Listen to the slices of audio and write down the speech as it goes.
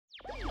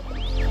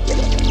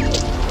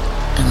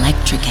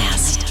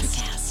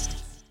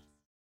Electricast.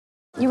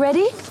 You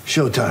ready?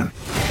 Showtime.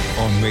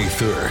 On May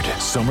 3rd,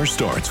 summer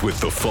starts with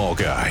The Fall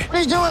Guy.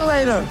 Let's do it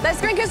later.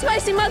 Let's drink a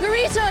spicy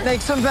margarita.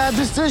 Make some bad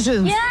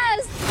decisions.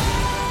 Yes!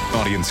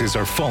 Audiences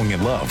are falling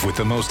in love with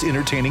the most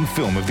entertaining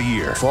film of the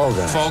year. Fall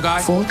Guy. Fall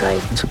Guy? Fall Guy.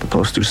 That's what the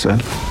poster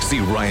said. See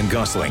Ryan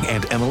Gosling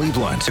and Emily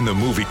Blunt in the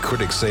movie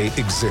critics say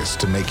exists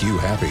to make you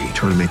happy.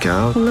 Trying to make it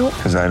out? Nope.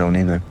 Because I don't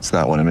either. It's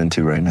not what I'm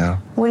into right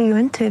now. What are you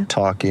into?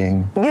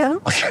 Talking. Yeah.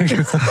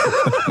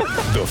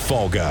 The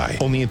Fall Guy.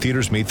 Only in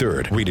theaters May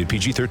 3rd. Rated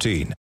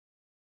PG-13.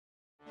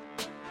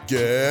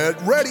 Get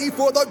ready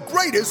for the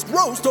greatest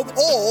roast of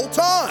all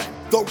time.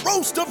 The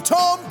Roast of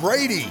Tom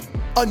Brady.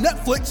 A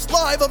Netflix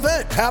live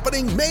event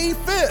happening May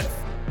 5th.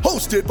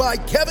 Hosted by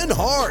Kevin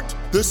Hart.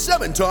 The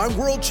 7-time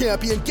world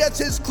champion gets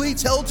his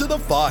cleats held to the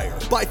fire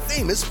by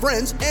famous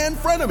friends and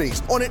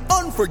frenemies on an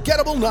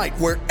unforgettable night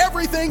where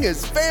everything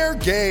is fair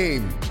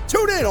game.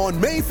 Tune in on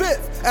May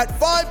 5th at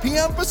 5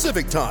 p.m.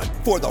 Pacific time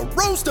for the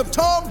Roast of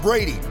Tom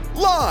Brady.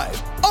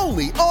 Live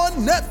only on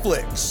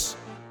Netflix.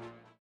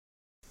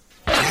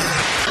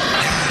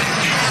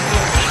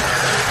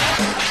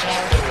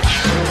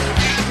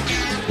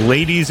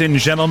 Ladies and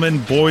gentlemen,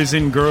 boys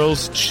and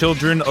girls,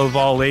 children of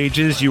all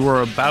ages, you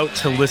are about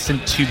to listen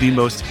to the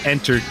most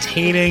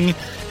entertaining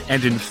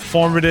and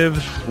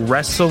informative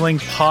wrestling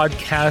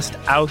podcast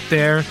out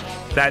there.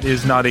 That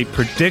is not a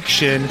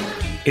prediction,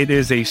 it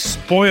is a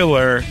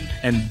spoiler,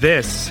 and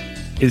this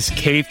is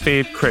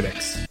Kayfabe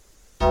Critics.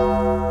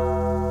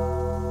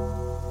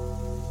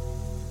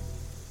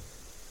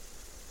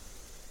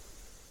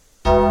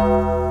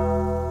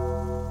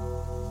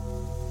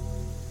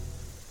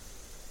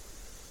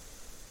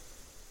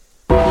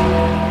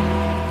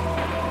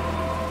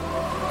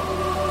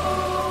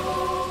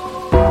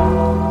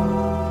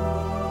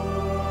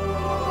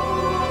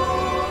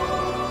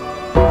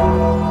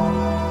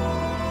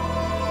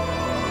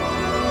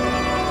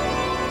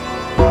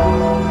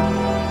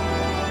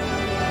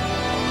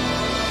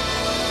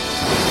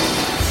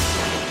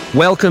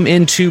 Welcome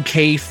into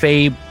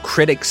Kayfabe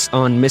Critics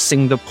on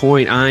Missing the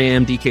Point. I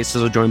am DK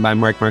Sizzle, joined by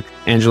Mark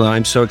Angelo.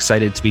 I'm so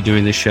excited to be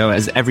doing this show.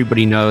 As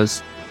everybody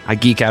knows, I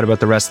geek out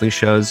about the wrestling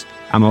shows.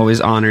 I'm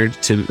always honored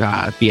to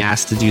be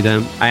asked to do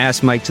them. I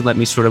asked Mike to let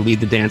me sort of lead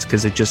the dance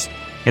because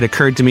it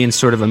occurred to me in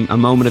sort of a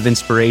moment of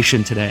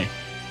inspiration today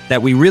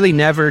that we really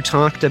never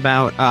talked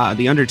about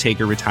The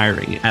Undertaker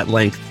retiring at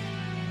length.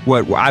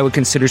 What I would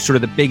consider sort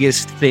of the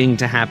biggest thing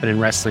to happen in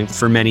wrestling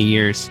for many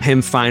years,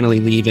 him finally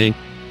leaving.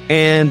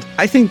 And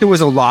I think there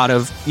was a lot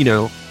of, there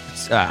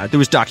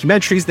was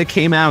documentaries that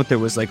came out. There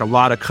was like a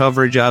lot of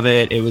coverage of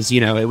it. It was,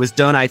 it was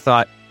done, I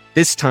thought,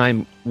 this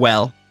time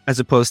well, as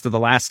opposed to the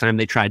last time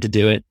they tried to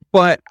do it.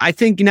 But I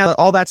think now that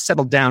all that's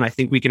settled down, I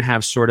think we can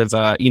have sort of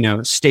a,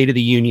 State of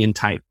the Union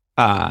type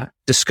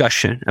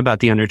discussion about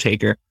The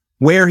Undertaker,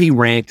 where he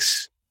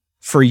ranks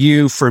for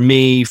you, for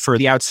me, for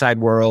the outside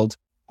world.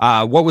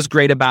 What was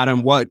great about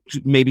him, what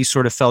maybe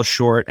sort of fell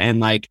short, and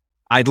like,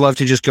 I'd love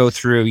to just go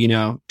through,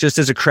 just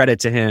as a credit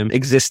to him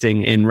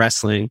existing in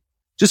wrestling,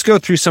 just go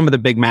through some of the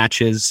big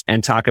matches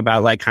and talk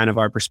about like kind of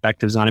our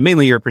perspectives on it,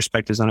 mainly your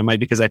perspectives on it, Mike,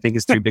 because I think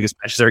his 3 biggest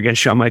matches are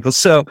against Shawn Michaels.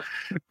 So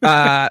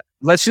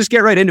let's just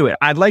get right into it.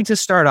 I'd like to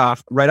start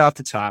off right off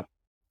the top.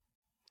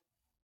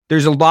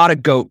 There's a lot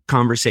of GOAT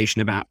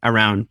conversation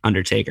around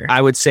Undertaker.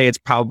 I would say it's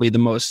probably the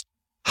most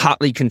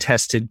hotly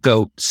contested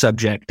GOAT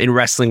subject in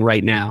wrestling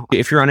right now.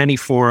 If you're on any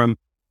forum,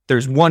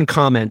 there's one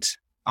comment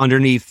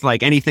underneath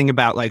like anything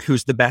about like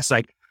who's the best,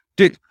 like,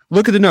 dude,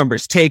 look at the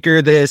numbers,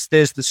 Taker, this,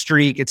 the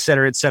streak, et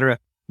cetera, et cetera.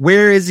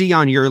 Where is he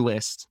on your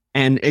list?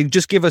 And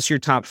just give us your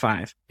top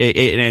 5.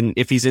 And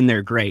if he's in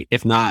there, great.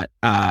 If not,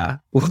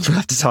 we'll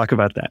have to talk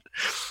about that.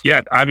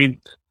 Yeah, I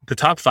mean, the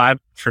top 5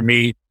 for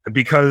me,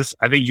 because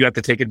I think you have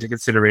to take into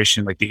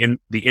consideration like the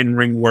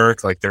in-ring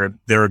work, like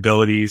their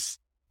abilities,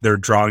 their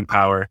drawing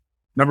power.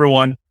 Number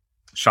 1,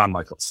 Shawn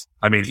Michaels.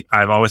 I mean,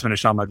 I've always been a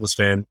Shawn Michaels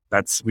fan.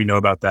 We know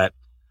about that.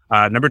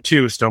 Number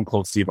 2 is Stone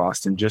Cold Steve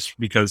Austin, just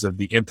because of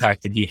the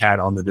impact that he had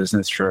on the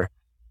business for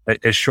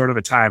as short of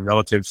a time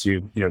relative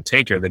to,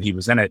 Taker, that he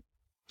was in it.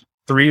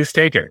 3 is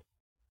Taker.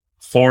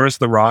 4 is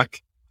The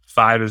Rock.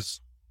 5 is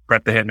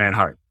Bret the Hitman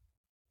Hart.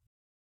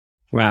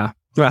 Wow.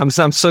 Well, I'm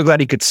so glad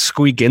he could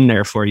squeak in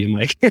there for you,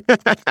 Mike.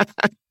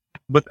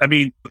 But I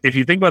mean, if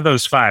you think about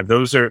those 5,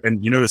 those are,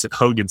 and you notice that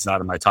Hogan's not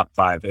in my top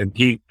 5, and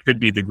he could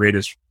be the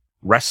greatest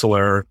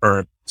wrestler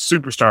or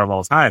superstar of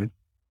all time.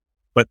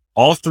 But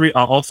all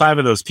 5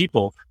 of those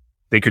people,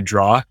 they could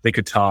draw, they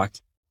could talk,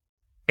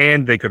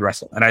 and they could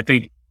wrestle. And I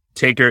think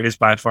Taker is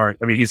by far,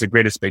 I mean, he's the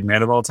greatest big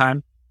man of all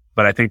time,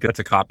 but I think that's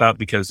a cop-out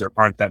because there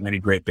aren't that many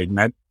great big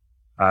men.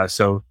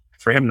 So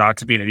for him not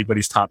to be in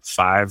anybody's top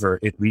 5 or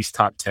at least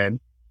top 10,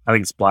 I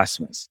think it's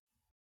blasphemous.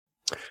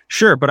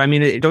 Sure, but I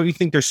mean, don't you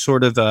think there's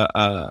sort of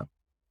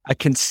a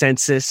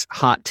consensus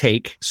hot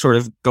take sort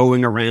of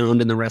going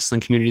around in the wrestling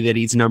community that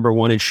he's number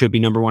 1 and should be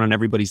number 1 on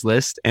everybody's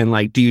list? And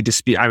like, do you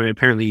dispute? I mean,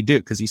 apparently you do,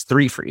 because he's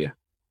 3 for you.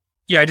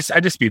 Yeah, I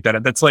dispute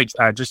that. That's like,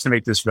 just to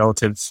make this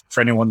relative for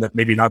anyone that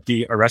maybe not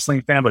be a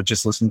wrestling fan, but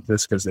just listen to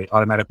this because they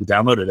automatically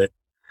downloaded it.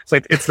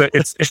 it's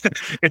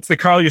the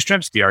Carl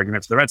Yastrzemski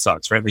argument for the Red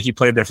Sox, right? Like he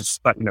played there for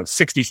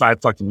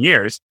 65 fucking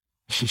years,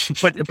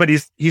 but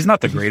he's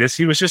not the greatest.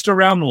 He was just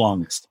around the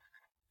longest.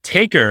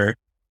 Taker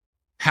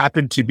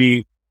happened to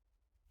be,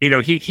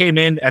 he came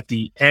in at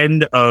the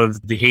end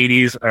of the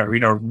 80s,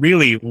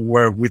 really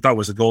where we thought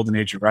was a golden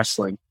age of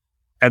wrestling.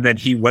 And then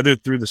he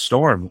weathered through the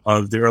storm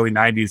of the early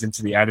 90s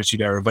into the Attitude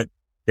Era. But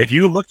if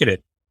you look at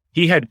it,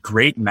 he had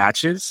great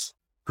matches,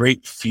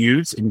 great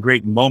feuds, and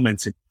great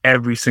moments in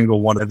every single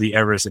one of the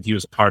eras that he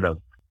was a part of.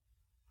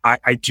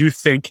 I do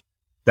think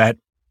that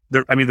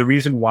the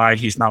reason why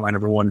he's not my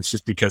number one is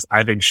just because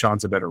I think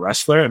Shawn's a better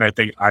wrestler. And I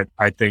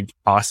think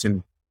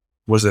Austin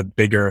was a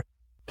bigger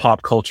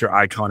pop culture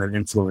icon and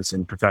influence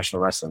in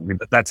professional wrestling. I mean,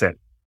 that's it.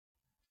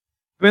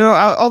 I mean,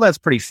 all that's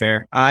pretty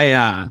fair.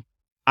 I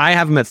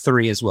have him at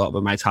 3 as well,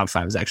 but my top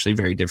 5 is actually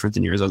very different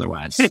than yours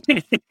otherwise.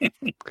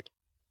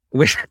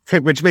 which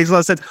makes a lot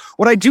of sense.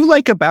 What I do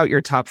like about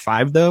your top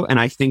 5, though, and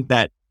I think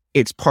that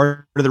it's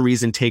part of the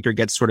reason Taker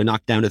gets sort of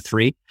knocked down to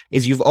 3,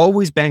 is you've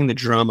always banged the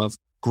drum of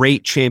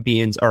great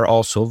champions are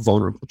also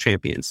vulnerable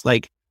champions.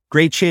 Like,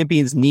 great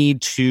champions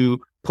need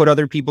to put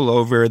other people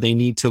over. They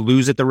need to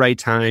lose at the right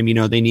time.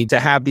 They need to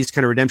have these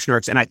kind of redemption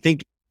arcs. And I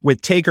think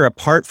with Taker,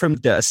 apart from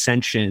the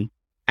ascension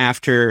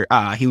after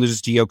he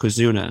loses to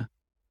Yokozuna,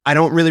 I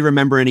don't really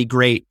remember any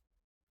great,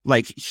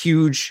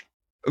 huge,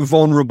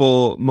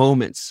 vulnerable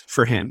moments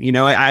for him.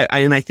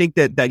 I think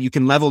that you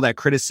can level that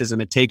criticism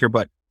at Taker,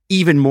 but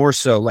even more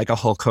so like a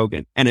Hulk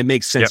Hogan. And it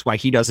makes sense why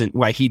he doesn't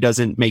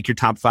make your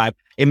top 5.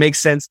 It makes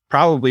sense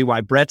probably why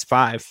Brett's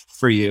 5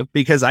 for you,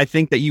 because I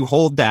think that you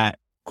hold that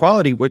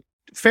quality with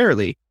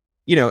fairly.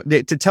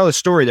 To tell a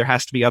story, there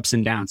has to be ups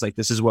and downs. Like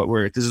this is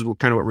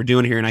kind of what we're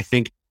doing here. And I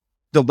think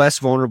the less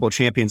vulnerable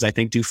champions, I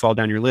think, do fall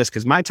down your list,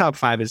 because my top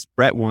 5 is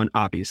Brett 1,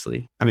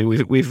 obviously. I mean,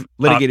 we've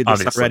litigated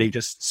this already.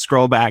 Just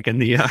scroll back in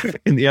the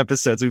in the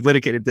episodes. We've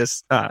litigated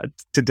this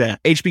to death.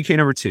 HBK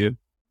number 2,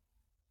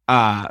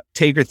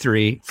 Taker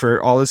 3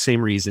 for all the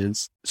same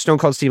reasons. Stone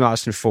Cold Steve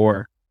Austin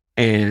 4,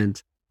 and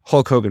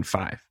Hulk Hogan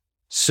 5.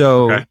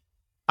 So okay.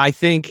 I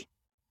think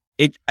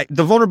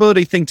the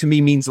vulnerability thing to me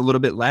means a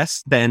little bit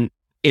less than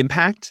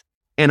impact,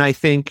 and I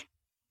think.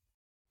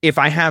 If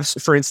I have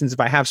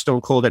Stone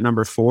Cold at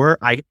number 4,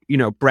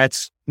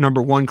 Brett's number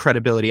 1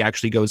 credibility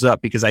actually goes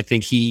up, because I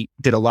think he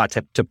did a lot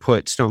to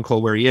put Stone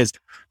Cold where he is.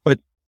 But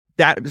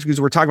that, because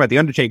we're talking about The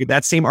Undertaker,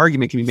 that same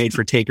argument can be made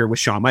for Taker with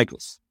Shawn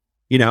Michaels.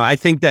 I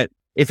think that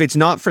if it's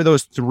not for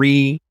those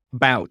 3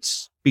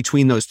 bouts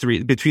between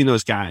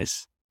those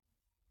guys,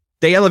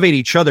 they elevate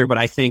each other. But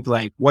I think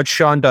what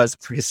Shawn does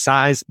for his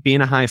size, being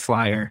a high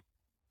flyer,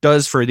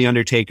 does for The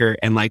Undertaker,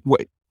 and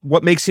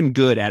what makes him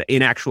good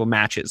in actual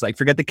matches.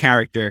 Forget the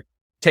character.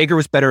 Taker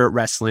was better at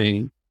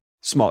wrestling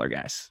smaller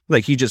guys.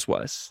 He just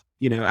was.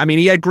 He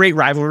had great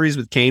rivalries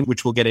with Kane,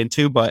 which we'll get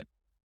into, but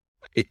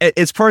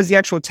as far as the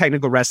actual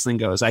technical wrestling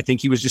goes, I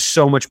think he was just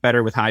so much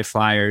better with high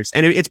flyers.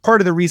 And it's part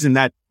of the reason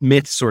that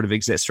myth sort of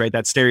exists, right?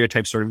 That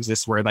stereotype sort of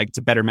exists where it's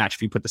a better match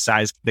if you put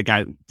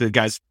the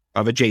guys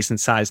of adjacent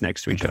size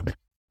next to each other.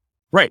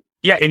 Right.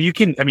 Yeah. And you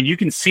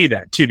can see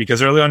that too,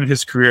 because early on in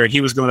his career,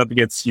 he was going up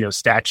against,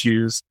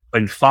 statues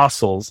and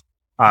fossils,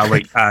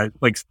 like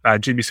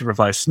Jimmy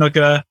Superfly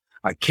Snuka,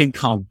 King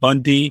Kong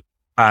Bundy,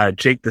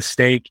 Jake the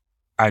Snake,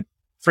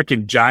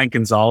 freaking Giant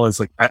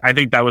Gonzalez. I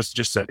think that was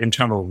just an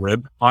internal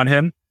rib on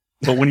him.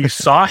 But when you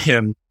saw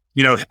him,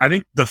 I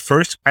think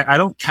I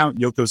don't count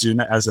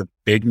Yokozuna as a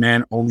big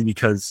man only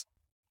because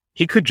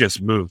he could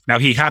just move. Now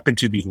he happened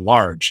to be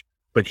large,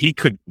 but he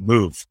could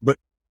move. But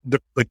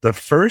the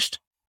first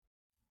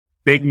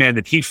big man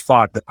that he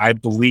fought that I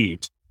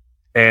believed,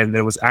 and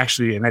it was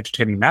actually an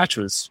entertaining match,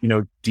 was,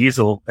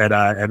 Diesel at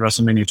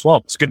WrestleMania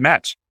 12. It's a good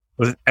match.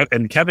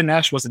 And Kevin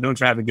Nash wasn't known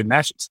for having good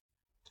matches.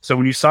 So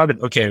when you saw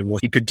that, okay, well,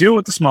 he could deal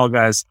with the small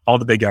guys, all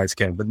the big guys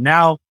can. But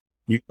now,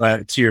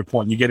 to your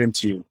point, you get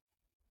into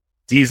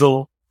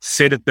Diesel.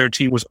 Sid at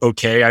 13 was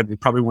okay. I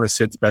probably one of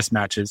Sid's best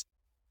matches.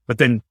 But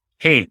then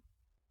Kane.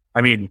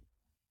 Him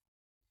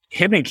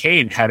and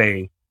Kane had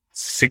a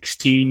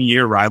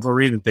 16-year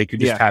rivalry that they could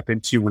just tap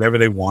into whenever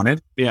they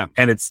wanted. Yeah.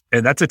 And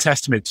that's a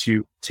testament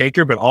to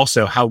Taker, but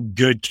also how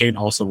good Kane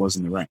also was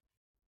in the ring.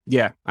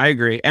 Yeah, I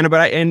agree.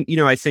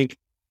 I think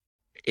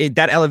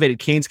that elevated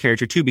Kane's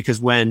character too, because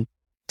when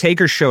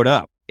Taker showed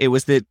up, it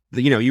was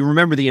you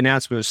remember the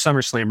announcement of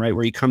SummerSlam, right?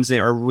 Where he comes in,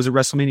 or was it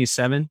WrestleMania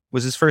 7?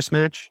 Was his first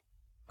match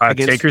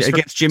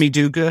against Jimmy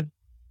Duca?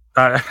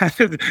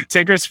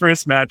 Taker's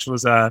first match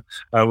was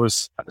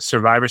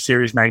Survivor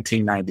Series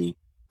 1990.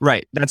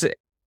 Right. That's it.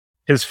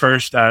 His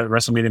first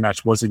WrestleMania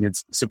match was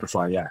against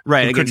Superfly, yeah.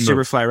 Right, against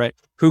Superfly, right.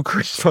 Who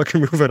couldn't fucking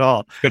move at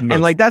all.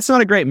 And that's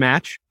not a great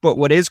match, but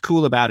what is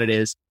cool about it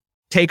is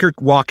Taker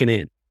walking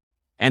in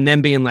and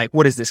then being like,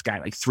 what is this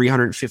guy,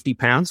 350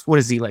 pounds? What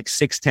is he,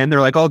 6'10"?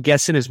 They're all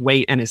guessing his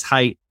weight and his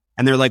height.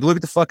 And they're like, look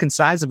at the fucking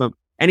size of him.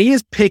 And he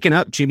is picking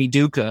up Jimmy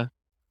Duca,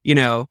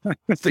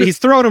 He's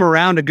throwing him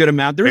around a good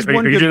amount. There was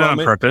one good moment. You did that on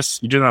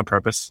purpose? You did that on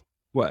purpose?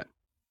 What?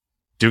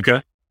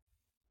 Duca?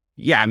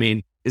 Yeah,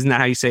 isn't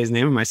that how you say his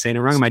name? Am I saying it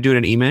wrong? Am I doing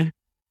an email?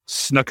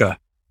 Snuka.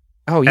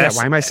 Oh yeah,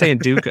 why am I saying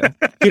Duca?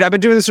 Dude, I've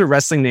been doing this with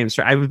wrestling names.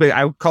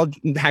 I called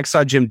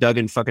Hacksaw Jim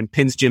Duggan fucking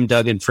Pins Jim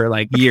Duggan for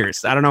like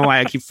years. I don't know why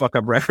I keep fuck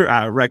up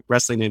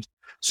wrestling names.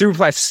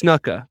 Superfly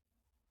Snuka.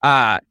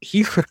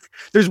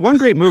 There's one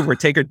great move where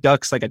Taker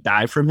ducks like a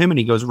dive from him and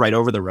he goes right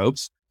over the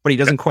ropes, but he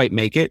doesn't quite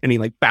make it and he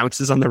like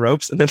bounces on the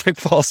ropes and then like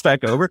falls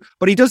back over.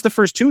 But he does the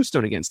first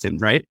tombstone against him,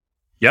 right?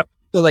 Yep.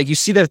 So like you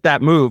see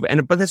that move,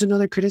 but that's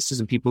another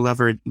criticism people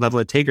level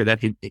at Taker, that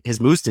his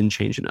moves didn't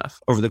change enough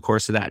over the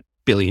course of that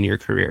billion-year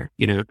career,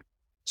 you know.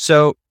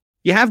 So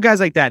you have guys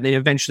like that, and then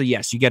eventually,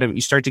 yes,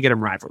 you start to get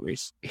him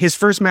rivalries. His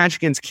first match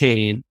against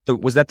Kane,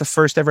 was that the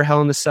first ever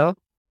Hell in a Cell?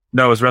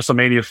 No, it was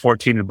WrestleMania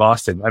 14 in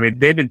Boston. I mean,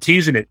 they've been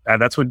teasing it.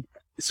 That's when.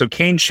 So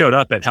Kane showed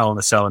up at Hell in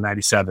a Cell in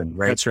 '97,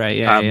 right? That's right.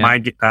 Yeah. I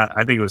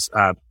think it was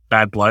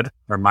Bad Blood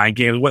or Mind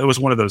Game. It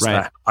was one of those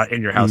right.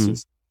 In Your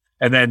Houses,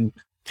 and then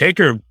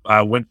Taker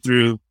went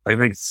through, I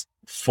think,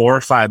 4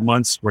 or 5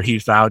 months where he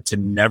vowed to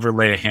never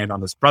lay a hand on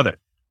his brother.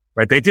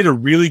 Right? They did a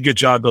really good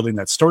job building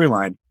that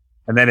storyline,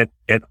 and then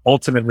it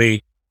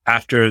ultimately,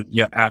 after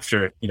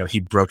he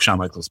broke Shawn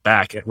Michaels'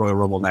 back at Royal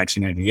Rumble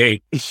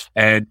 1998,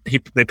 and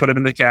they put him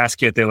in the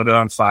casket, they lit it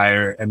on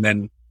fire, and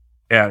then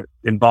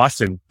in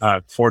Boston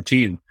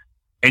 14,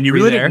 and you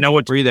really didn't know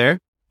what. Were you there?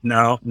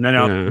 No.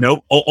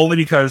 Only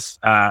because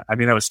I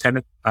was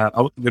 10. I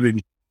was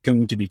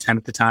going to be 10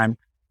 at the time.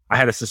 I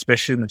had a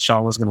suspicion that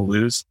Shawn was going to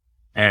lose,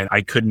 and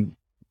I couldn't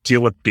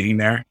deal with being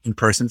there in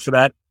person for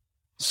that.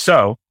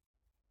 So,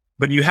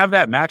 but you have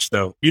that match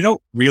though. You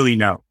don't really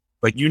know.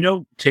 Like,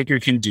 Taker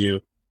can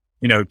do.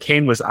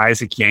 Kane was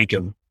Isaac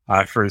Yankem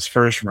for his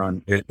first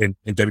run in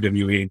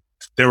WWE.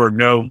 There were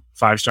no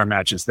 5-star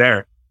matches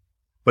there,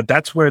 but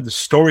that's where the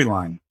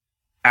storyline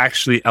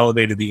actually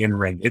elevated the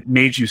in-ring. It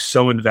made you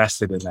so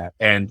invested in that,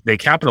 and they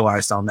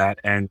capitalized on that.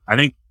 And I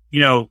think,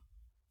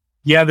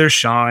 there's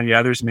Shawn,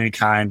 there's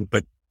Mankind,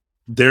 but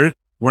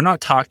we're not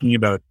talking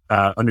about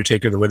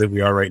Undertaker the way that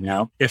we are right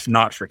now, if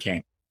not for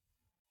Kane.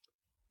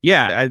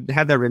 Yeah, I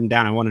had that written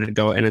down. I wanted to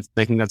go, and I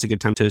think that's a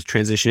good time to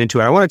transition into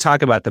it. I want to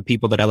talk about the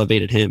people that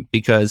elevated him,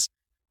 because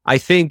I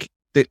think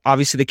that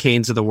obviously the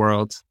Kanes of the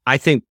world, I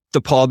think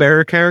the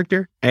pallbearer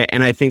character,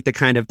 and I think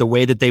the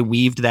way that they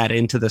weaved that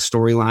into the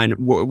storyline,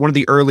 one of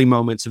the early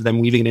moments of them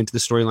weaving it into the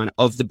storyline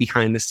of the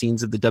behind the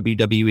scenes of the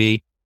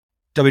WWF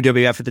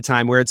at the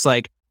time, where it's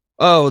like,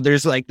 oh,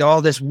 there's like all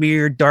this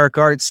weird dark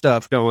art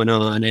stuff going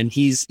on. And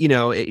he's,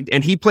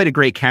 and he played a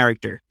great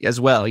character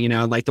as well,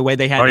 like the way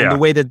they had, and the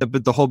way that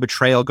the whole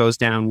betrayal goes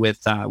down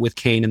with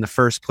Kane in the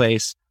first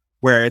place,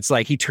 where it's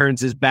like he turns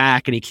his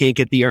back and he can't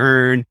get the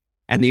urn,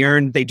 and the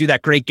urn, they do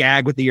that great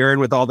gag with the urn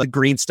with all the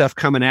green stuff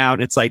coming out.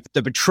 And it's like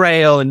the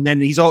betrayal. And then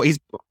he's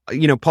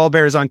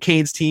pallbearer's on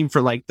Kane's team for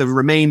like the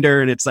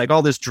remainder. And it's like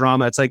all this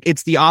drama. It's like,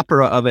 it's the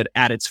opera of it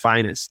at its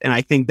finest. And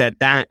I think that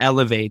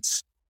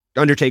elevates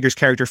Undertaker's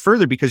character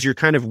further, because you're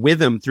kind of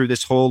with him through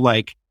this whole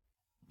like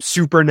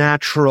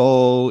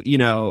supernatural,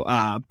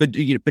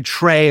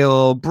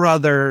 betrayal,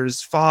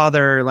 brothers,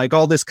 father, like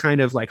all this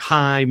kind of like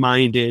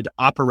high-minded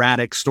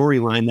operatic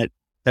storyline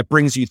that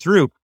brings you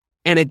through.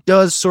 And it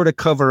does sort of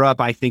cover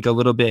up, I think, a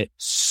little bit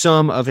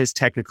some of his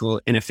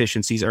technical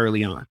inefficiencies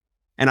early on.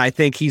 And I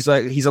think he's a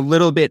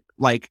little bit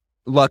like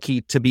lucky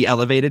to be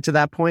elevated to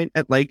that point.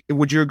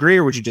 Would you agree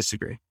or would you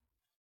disagree?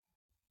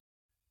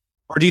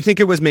 Or do you think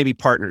it was maybe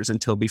partners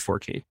until before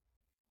Kane?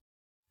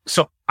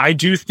 So I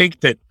do think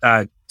that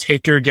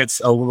Taker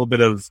gets a little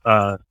bit of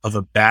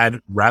a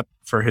bad rep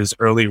for his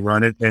early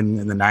run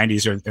in the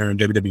 90s or in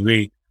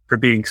WWE for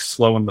being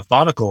slow and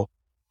methodical,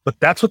 but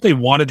that's what they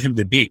wanted him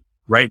to be,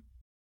 right?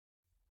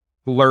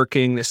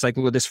 Lurking, this like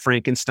with this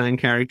Frankenstein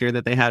character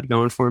that they had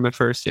going for him at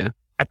first, yeah.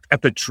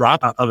 At the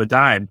drop of a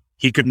dime,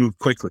 he could move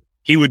quickly.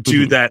 He would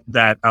do that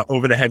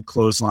over the head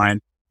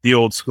clothesline, the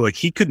old school. Like,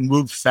 he could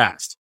move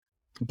fast.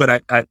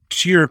 But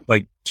to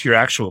your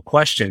actual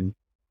question,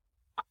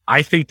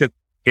 I think that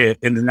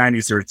in the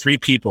 90s, there were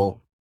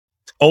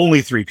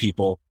only three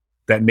people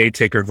that made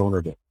Taker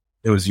vulnerable.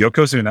 It was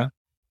Yokozuna,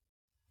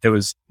 it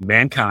was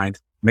Mankind,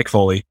 Mick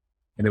Foley,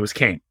 and it was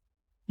Kane.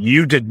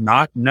 You did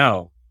not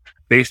know,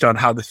 based on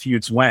how the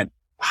feuds went,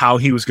 how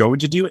he was going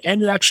to do,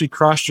 and it actually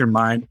crossed your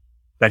mind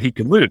that he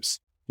could lose.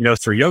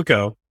 For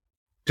Yoko,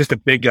 just a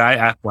big guy,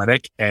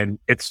 athletic, and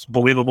it's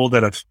believable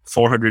that a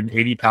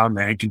 480-pound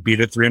man can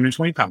beat a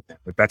 320-pound man.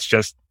 Like,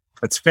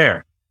 that's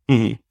fair.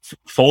 Mm-hmm.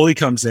 Foley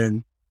comes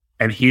in,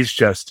 and he's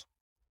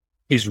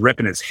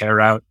ripping his hair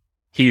out.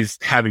 He's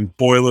having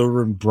boiler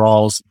room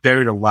brawls,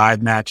 buried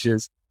alive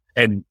matches,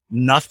 and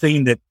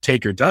nothing that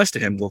Taker does to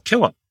him will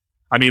kill him.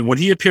 I mean, when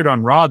he appeared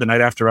on Raw the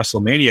night after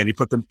WrestleMania, and he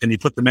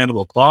put the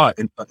mandible claw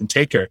in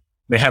Taker,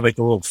 they had like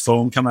a little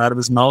foam coming out of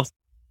his mouth.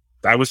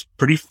 That was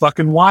pretty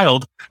fucking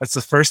wild. That's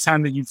the first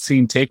time that you'd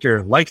seen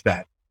Taker like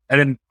that. And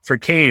then for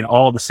Kane,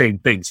 all the same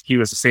things. He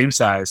was the same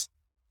size.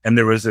 And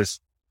there was this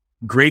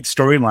great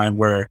storyline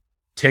where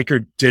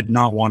Taker did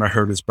not want to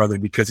hurt his brother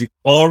because he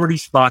already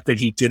thought that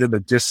he did him a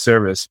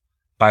disservice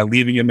by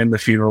leaving him in the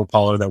funeral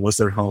parlor that was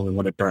their home and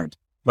when it burned.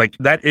 Like,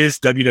 that is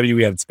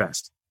WWE at its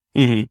best.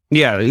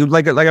 Yeah,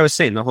 like I was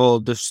saying,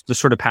 the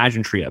sort of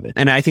pageantry of it,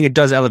 and I think it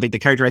does elevate the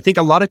character. I think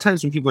a lot of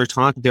times when people are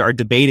talking, they are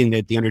debating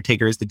that the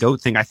Undertaker is the GOAT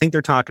thing. I think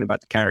they're talking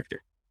about the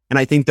character, and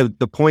I think the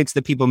points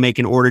that people make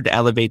in order to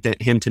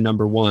elevate him to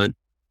number one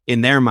in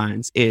their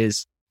minds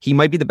is he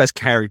might be the best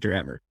character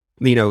ever.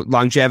 You know,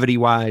 longevity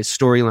wise,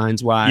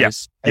 storylines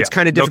wise, it's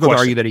kind of difficult to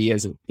argue that he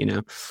isn't. You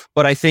know,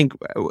 but I think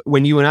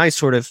when you and I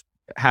sort of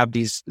have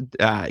these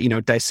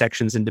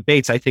dissections and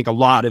debates, I think a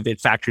lot of it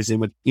factors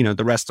in with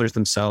the wrestlers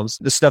themselves,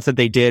 the stuff that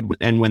they did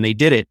and when they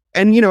did it.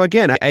 And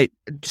again, I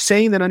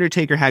saying that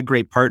Undertaker had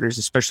great partners,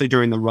 especially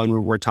during the run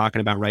we're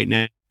talking about right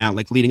now,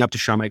 like leading up to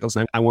Shawn Michaels,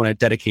 and I want to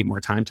dedicate more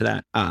time to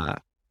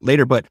that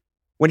later. But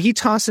when he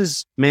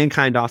tosses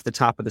Mankind off the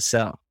top of the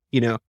cell,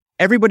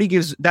 everybody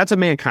that's a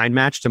Mankind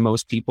match to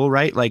most people,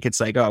 right? Like, it's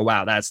like, oh,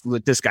 wow,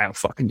 this guy will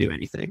fucking do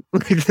anything.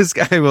 Like, this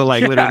guy will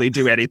literally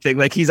do anything.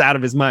 Like, he's out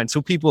of his mind.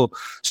 So people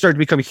start to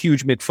become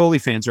huge Mick Foley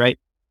fans, right?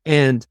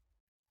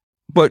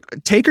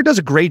 But Taker does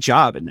a great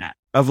job in that,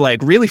 of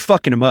like really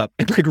fucking him up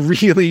and like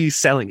really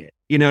selling it.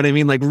 You know what I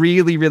mean? Like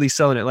really, really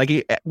selling it. Like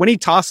when he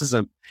tosses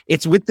him,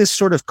 it's with this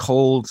sort of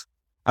cold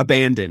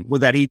abandon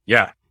with that he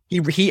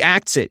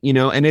acts it,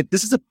 and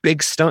this is a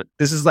big stunt.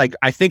 This is like,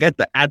 I think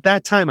at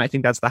that time, I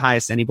think that's the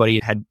highest anybody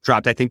had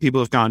dropped. I think people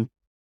have gone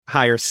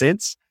higher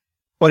since,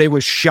 but it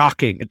was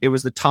shocking. It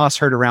was the toss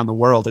heard around the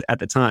world at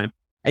the time.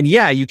 And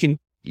yeah,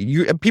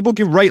 people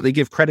can rightly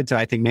give credit to,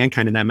 I think,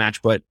 Mankind in that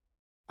match. But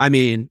I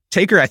mean,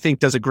 Taker, I think,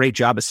 does a great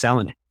job of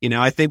selling it.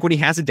 I think when he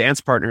has a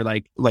dance partner,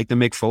 like the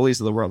Mick Foleys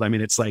of the world, I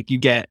mean, it's like you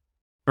get,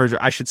 or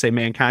I should say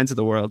Mankind's of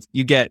the world,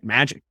 you get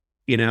magic,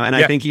 and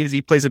I think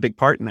he plays a big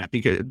part in that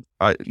because,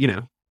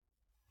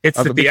 it's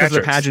because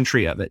of the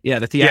pageantry of it. Yeah,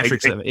 the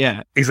theatrics of it.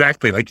 Yeah,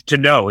 exactly. Like, to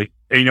know,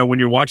 when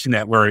you're watching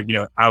that, where,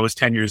 I was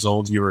 10 years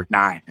old, you were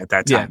 9 at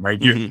that time, right?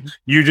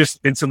 You just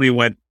instantly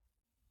went,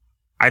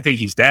 I think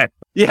he's dead.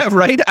 Yeah,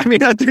 right. I mean,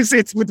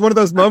 it's with one of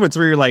those moments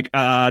where you're like,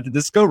 did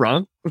this go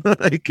wrong?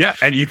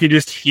 And you can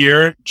just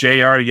hear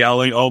JR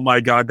yelling, "Oh my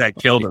God, that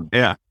killed him."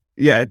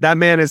 Yeah, that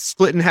man is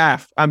split in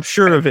half. I'm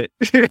sure of it.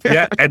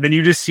 And then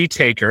you just see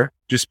Taker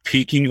just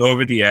peeking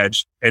over the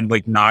edge and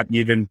like not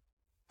even.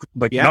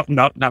 Like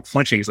not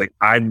flinching. He's like,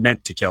 I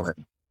meant to kill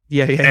him.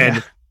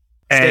 And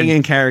staying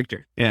in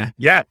character.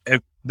 That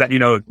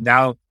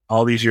now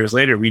all these years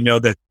later, we know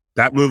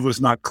that move was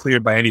not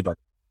cleared by anybody.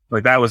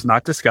 Like, that was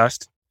not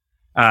discussed.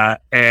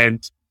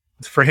 And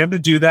for him to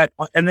do that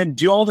and then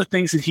do all the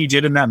things that he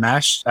did in that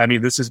match. I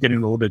mean, this is getting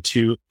a little bit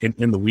too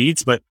in the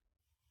weeds, but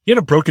he had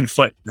a broken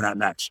foot in that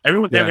match.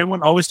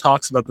 Everyone always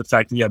talks about the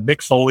fact that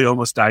Mick Foley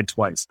almost died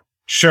twice.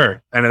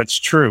 Sure, and that's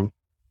true.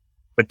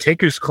 But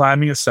Taker's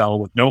climbing a cell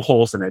with no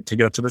holes in it to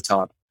get up to the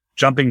top,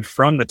 jumping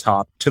from the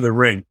top to the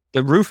ring.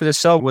 The roof of the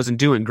cell wasn't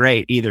doing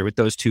great either with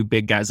those two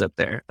big guys up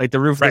there. Like, the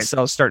roof of the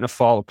cell is starting to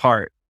fall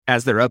apart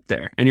as they're up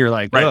there. And you're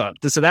like, oh.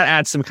 So that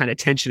adds some kind of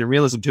tension and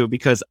realism to it,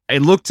 because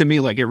it looked to me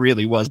like it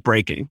really was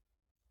breaking.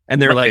 And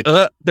they're like,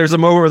 there's a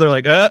moment where they're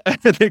like,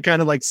 and they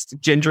kind of like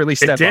gingerly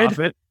step off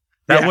it.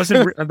 That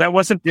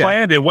wasn't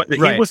planned. He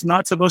was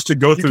not supposed to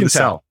go through the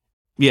cell.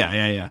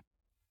 Yeah.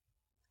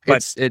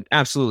 But it's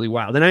absolutely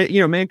wild.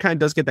 And Mankind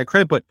does get that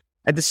credit, but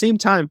at the same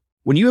time,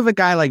 when you have a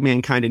guy like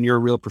Mankind and you're a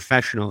real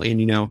professional,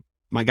 and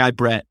my guy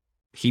Brett,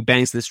 he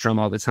bangs this drum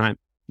all the time.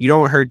 You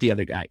don't hurt the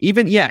other guy.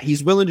 Even,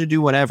 he's willing to do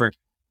whatever.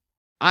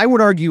 I would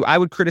argue, I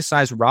would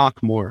criticize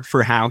Rock more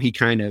for how he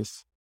kind of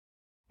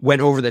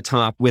went over the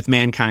top with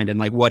Mankind and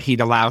like what he'd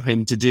allow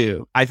him to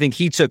do. I think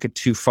he took it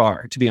too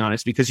far, to be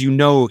honest, because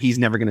he's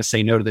never going to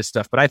say no to this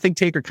stuff. But I think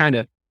Taker kind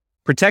of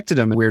protected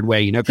him in a weird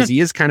way, because he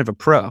is kind of a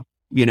pro.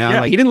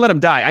 Like, he didn't let him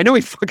die. I know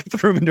he fucking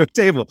threw him into a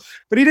table,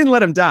 but he didn't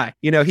let him die.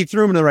 He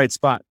threw him in the right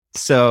spot.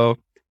 So,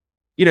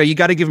 you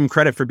got to give him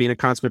credit for being a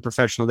consummate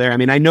professional there. I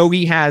mean, I know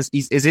his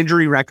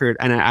injury record,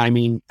 and I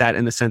mean that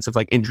in the sense of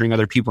like injuring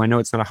other people. I know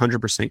it's not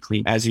 100%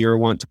 clean, as you're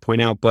want to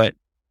point out, but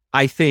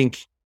I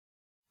think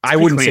I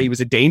wouldn't say he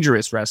was a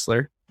dangerous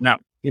wrestler. No.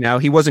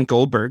 He wasn't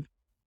Goldberg,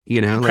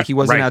 like he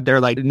wasn't out there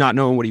like not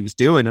knowing what he was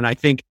doing. And I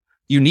think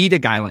you need a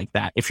guy like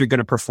that if you're going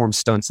to perform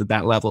stunts at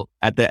that level,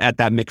 at that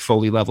Mick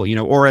Foley level,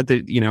 or at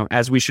the,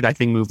 as we should, I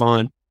think, move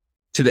on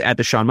to at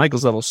the Shawn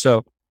Michaels level.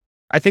 So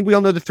I think we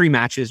all know the 3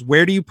 matches.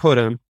 Where do you put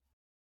them,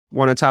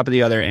 one on top of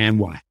the other, and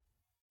why?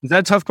 Is that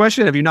a tough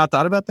question? Have you not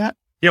thought about that?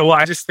 Yeah, well,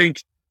 I just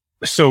think,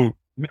 so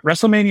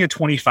WrestleMania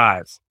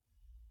 25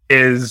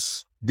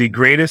 is the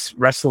greatest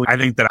wrestling I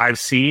think that I've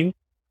seen,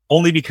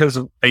 only because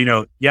of,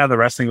 the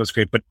wrestling was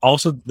great, but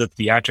also the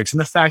theatrics and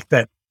the fact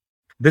that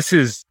this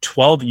is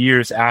 12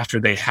 years after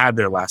they had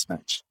their last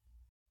match.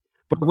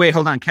 But wait,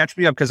 hold on. Catch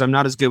me up, because I'm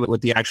not as good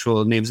with the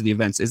actual names of the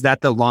events. Is that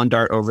the lawn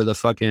dart over the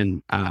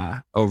fucking,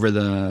 over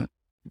the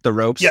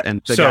ropes? Yeah,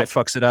 and the guy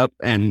fucks it up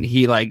and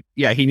he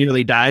he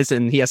nearly dies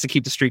and he has to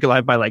keep the streak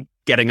alive by like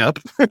getting up,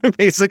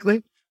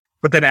 basically.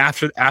 But then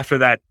after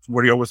that,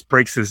 where he almost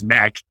breaks his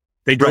neck,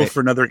 they go for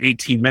another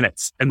 18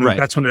 minutes. And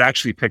that's when it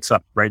actually picks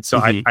up, right? So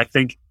I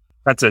think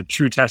that's a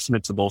true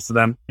testament to both of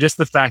them. Just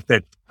the fact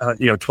that,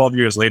 12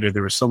 years later,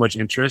 there was so much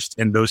interest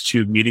in those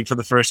two meeting for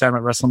the first time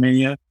at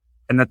WrestleMania,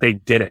 and that they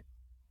did it.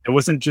 It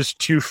wasn't just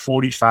two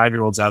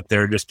 45-year-olds out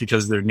there just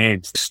because their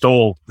names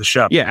stole the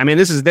show. Yeah, I mean,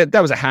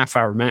 that was a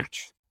half-hour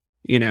match.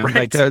 You know, Right.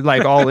 like they're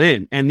like all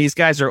in, and these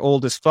guys are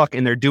old as fuck,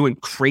 and they're doing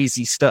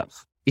crazy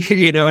stuff.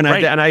 You know, and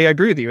Right. I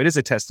agree with you. It is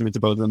a testament to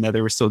both of them that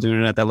they were still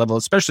doing it at that level,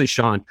 especially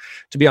Sean.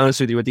 To be honest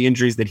with you, with the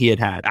injuries that he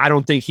had, I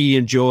don't think he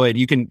enjoyed.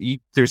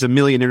 There's a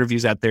million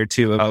interviews out there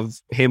too of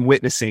him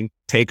witnessing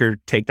Taker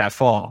take that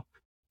fall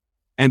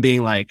and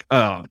being like,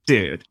 "Oh,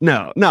 dude,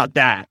 no, not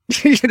that."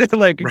 You know,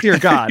 like, dear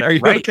God, are you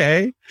Right.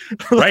 okay?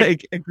 Right.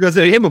 Like, because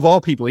of him of all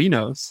people, he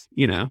knows.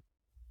 You know.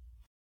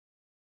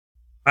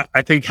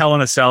 I think Hell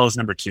in a Cell is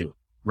number 2,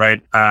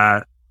 right?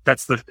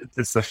 It's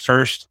the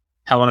first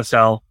Hell in a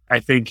Cell. I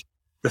think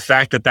the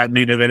fact that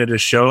main evented a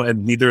show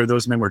and neither of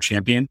those men were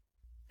champion.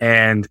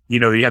 And, you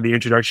know, you have the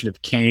introduction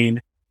of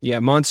Kane. Yeah,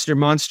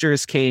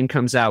 Monstrous Kane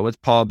comes out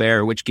with Paul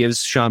Bearer, which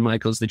gives Shawn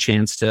Michaels the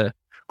chance to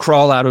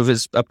crawl out of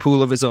a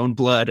pool of his own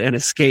blood and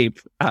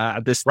escape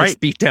this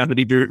beatdown that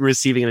he'd be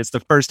receiving. And it's the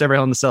first ever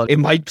Hell in a Cell. It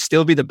might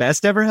still be the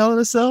best ever Hell in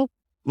a Cell.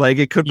 Like,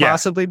 it could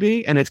possibly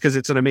be. And it's because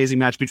it's an amazing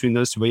match between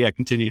those two. But yeah,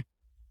 continue.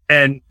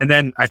 And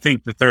then I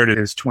think the third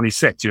is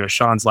 26, you know,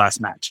 Sean's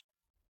last match.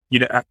 You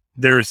know,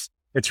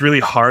 it's really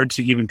hard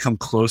to even come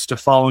close to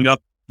following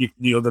up, you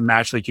know, the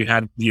match like you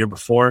had the year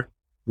before.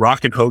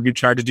 Rock and Hogan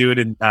tried to do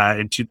it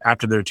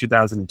after their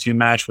 2002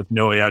 match with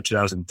No Way Out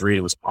 2003.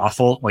 It was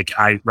awful. Like,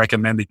 I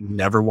recommend that you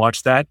never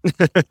watch that.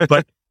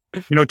 But,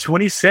 you know,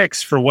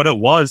 26 for what it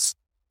was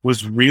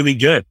really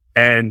good.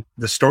 And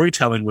the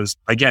storytelling was,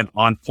 again,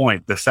 on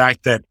point. The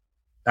fact that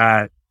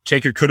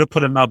Taker could have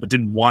put him out but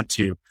didn't want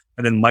to.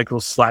 And then Michael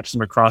slaps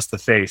him across the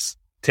face.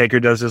 Taker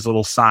does his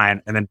little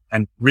sign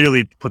and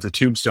really puts a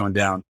tombstone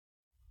down.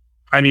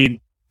 I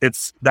mean,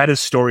 that is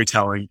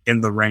storytelling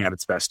in the ring at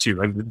its best too.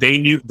 Like, they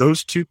knew,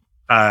 those two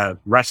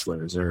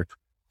wrestlers or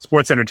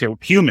sports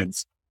entertainment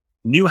humans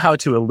knew how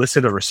to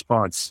elicit a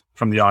response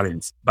from the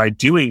audience by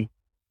doing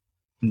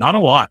not a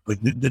lot, like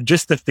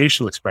just the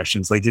facial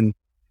expressions. Like in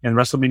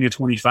WrestleMania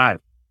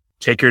 25,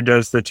 Taker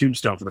does the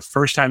tombstone for the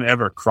first time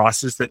ever,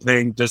 crosses the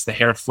thing, does the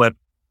hair flip,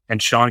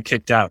 and Shawn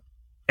kicked out.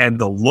 And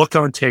the look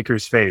on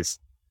Taker's face,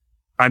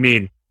 I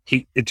mean,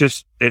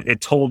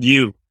 it told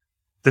you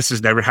this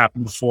has never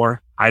happened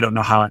before. I don't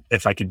know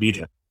if I could beat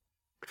him.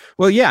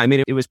 Well, yeah, I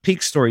mean, it was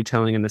peak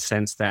storytelling in the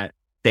sense that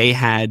they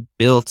had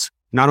built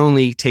not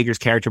only Taker's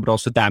character, but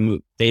also that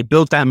move. They had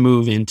built that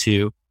move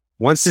into,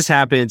 once this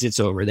happens, it's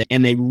over.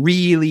 And they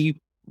really,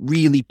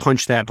 really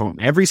punched that home.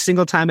 Every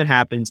single time it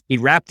happens,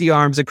 he'd wrap the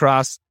arms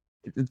across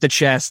the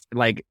chest,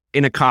 like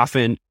in a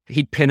coffin.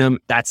 He'd pin him.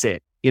 That's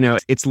it. You know,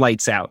 it's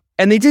lights out.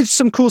 And they did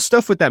some cool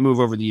stuff with that move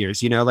over the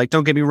years. You know, like,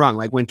 don't get me wrong.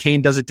 Like when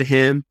Kane does it to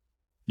him.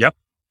 Yep.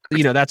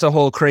 You know, that's a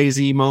whole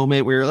crazy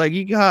moment where you're like,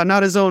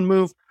 not his own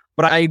move.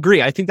 But I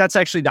agree. I think that's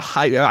actually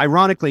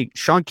ironically,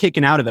 Shawn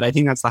kicking out of it. I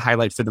think that's the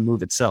highlight for the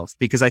move itself,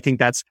 because I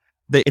think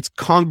it's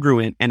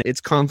congruent and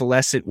it's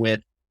convalescent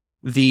with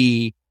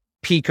the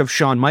peak of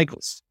Shawn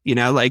Michaels, you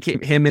know, like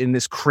him at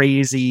this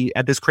crazy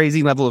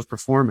level of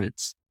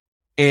performance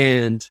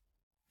and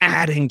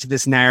adding to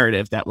this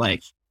narrative that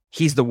like,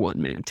 he's the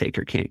one man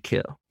Taker can't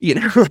kill, you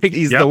know, like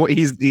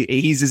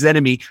he's his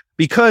enemy,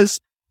 because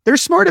they're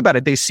smart about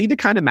it. They see the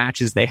kind of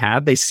matches they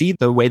have. They see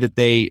the way that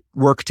they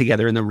work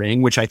together in the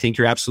ring, which I think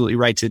you're absolutely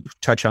right to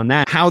touch on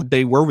that. How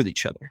they were with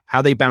each other,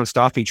 how they bounced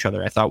off each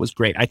other, I thought was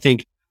great. I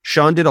think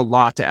Shawn did a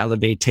lot to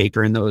elevate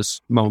Taker in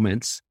those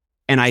moments.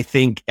 And I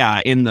think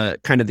in the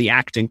kind of the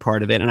acting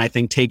part of it, and I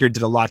think Taker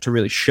did a lot to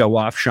really show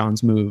off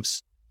Shawn's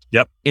moves.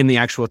 Yep. In the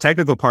actual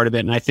technical part of it.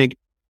 And I think,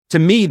 to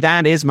me,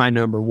 that is my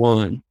number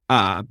one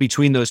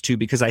between those two,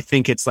 because I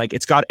think it's like,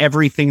 it's got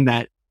everything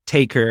that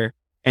Taker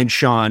and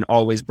Shawn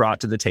always brought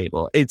to the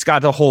table. It's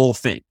got the whole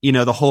thing, you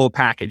know, the whole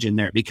package in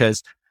there,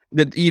 because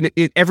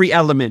every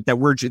element that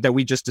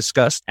we just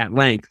discussed at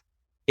length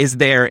is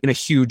there in a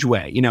huge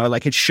way. You know,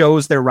 like it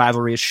shows their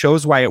rivalry, it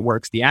shows why it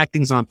works. The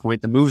acting's on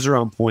point, the moves are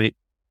on point,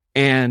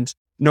 and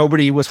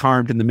nobody was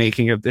harmed in the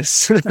making of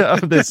this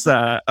of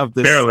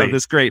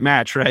this great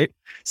match, right?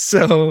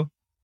 So,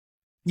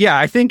 yeah,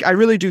 I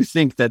really do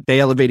think that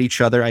they elevate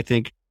each other. I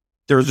think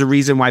there's a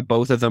reason why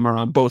both of them are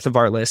on both of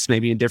our lists,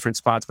 maybe in different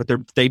spots, but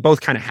they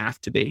both kind of have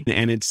to be.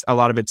 And a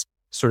lot of it's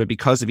sort of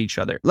because of each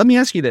other. Let me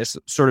ask you this,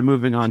 sort of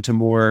moving on to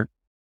more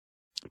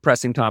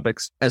pressing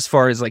topics as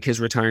far as like his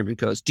retirement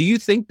goes. Do you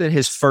think that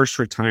his first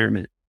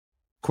retirement,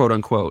 quote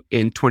unquote,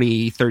 in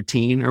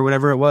 2013 or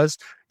whatever it was,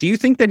 do you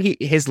think that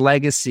his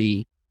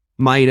legacy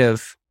might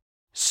have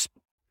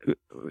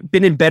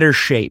been in better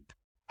shape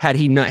had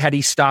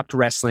he stopped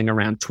wrestling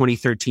around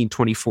 2013,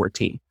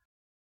 2014?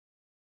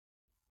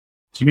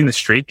 Do you mean the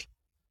streak?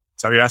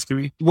 Is that what you're asking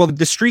me? Well,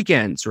 the streak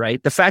ends,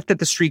 right? The fact that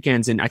the streak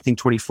ends in, I think,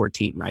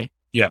 2014, right?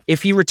 Yeah.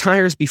 If he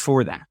retires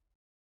before that,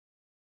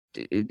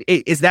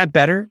 is that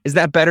better? Is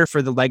that better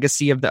for the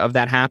legacy of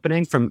that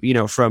happening from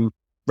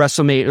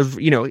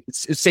WrestleMania?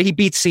 Say he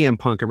beats CM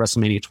Punk at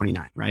WrestleMania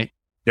 29, right?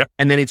 Yeah.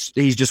 And then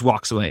he just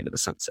walks away into the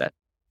sunset.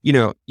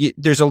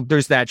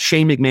 there's that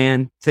Shane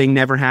McMahon thing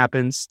never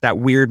happens. That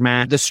weird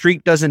match. The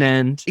streak doesn't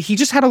end. He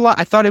just had a lot.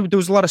 I thought there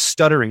was a lot of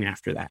stuttering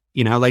after that.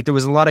 Like there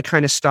was a lot of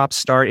kind of stop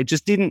start. It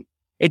just didn't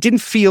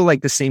feel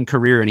like the same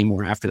career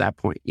anymore after that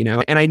point.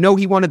 And I know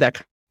he wanted that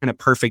kind of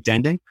perfect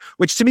ending,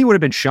 which to me would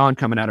have been Shawn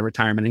coming out of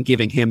retirement and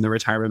giving him the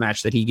retirement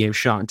match that he gave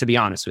Shawn, to be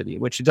honest with you,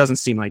 which it doesn't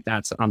seem like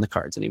that's on the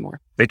cards anymore.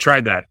 They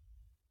tried that.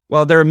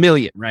 Well, they're a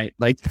million, right?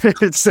 Like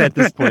it's at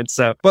this point.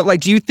 So, but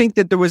like, do you think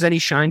that there was any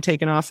shine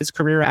taken off his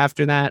career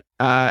after that,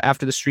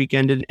 after the streak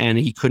ended and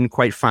he couldn't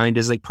quite find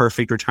his like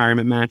perfect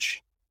retirement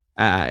match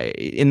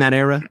in that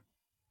era?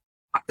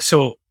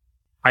 So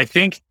I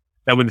think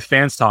that when the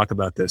fans talk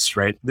about this,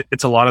 right,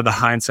 it's a lot of the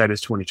hindsight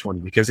is 2020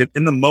 because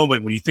in the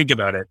moment, when you think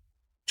about it,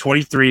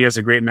 23 has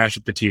a great match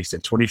with Batista,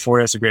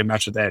 24 has a great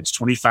match with Edge,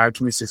 25,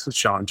 26 with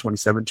Shawn,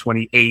 27,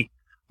 28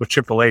 with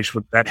Triple H,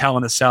 with that Hell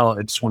in a Cell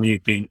at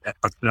 28 being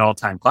an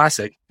all-time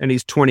classic. And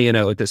he's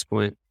 20-0 at this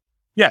point.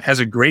 Yeah, has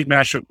a great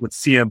match with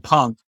CM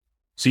Punk.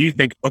 So you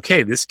think,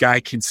 okay, this guy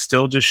can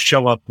still just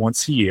show up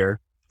once a year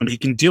and he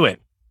can do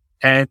it.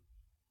 And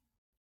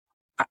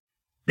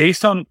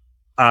based on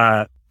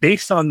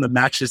the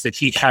matches that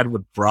he had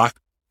with Brock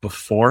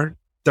before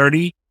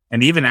 30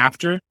 and even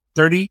after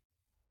 30,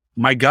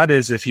 my gut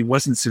is if he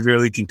wasn't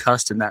severely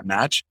concussed in that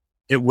match,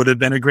 it would have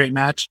been a great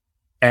match.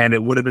 And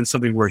it would have been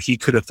something where he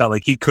could have felt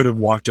like he could have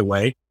walked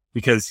away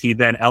because he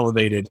then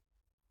elevated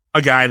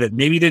a guy that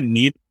maybe didn't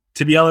need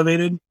to be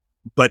elevated.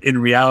 But in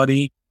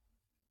reality,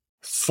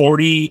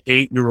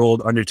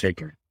 48-year-old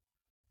Undertaker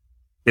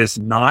is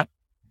not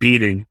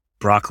beating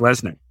Brock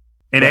Lesnar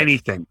in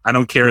anything. I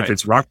don't care if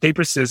it's rock,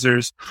 paper,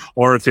 scissors,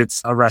 or if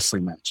it's a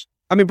wrestling match.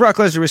 I mean, Brock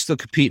Lesnar was still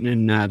competing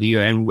in the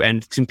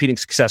and competing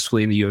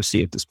successfully in the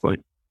UFC at this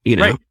point.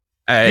 Right.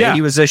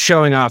 He was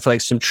showing off like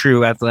some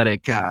true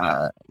athletic,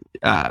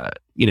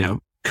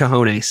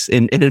 cojones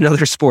in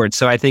another sport.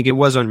 So I think it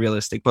was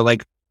unrealistic, but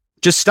like,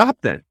 just stop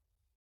then.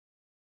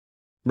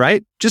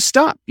 Right? Just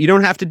stop. You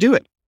don't have to do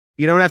it.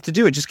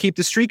 Just keep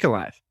the streak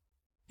alive.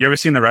 You ever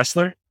seen The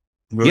Wrestler?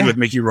 Movie with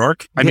Mickey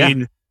Rourke? I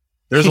mean,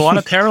 there's a lot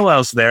of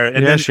parallels there.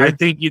 And then sure. I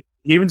think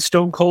even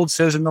Stone Cold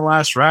says in The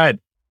Last Ride,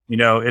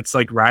 it's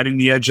like riding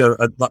the edge of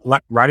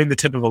riding the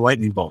tip of a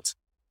lightning bolt.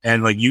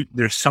 And like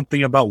there's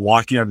something about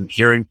walking up and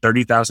hearing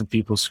 30,000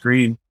 people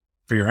scream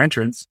for your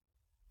entrance.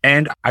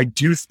 And I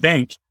do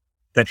think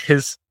that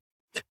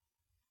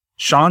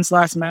Shawn's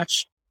last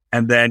match,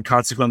 and then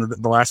consequently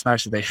the last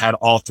match that they had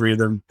all three of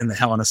them in the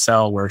Hell in a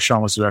Cell where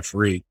Shawn was the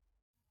referee.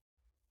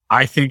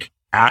 I think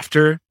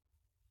after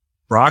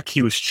Brock,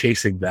 he was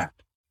chasing that.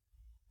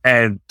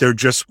 And there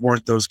just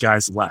weren't those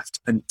guys left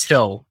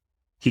until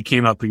he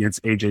came up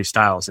against AJ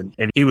Styles and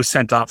he was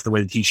sent off the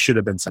way that he should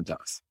have been sent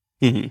off.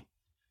 Mm-hmm.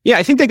 Yeah,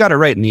 I think they got it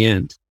right in the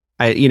end.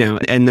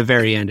 In the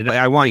very end. And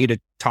I want you to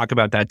talk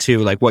about that too,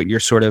 like what your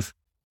sort of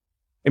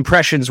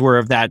impressions were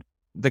of that,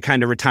 the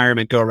kind of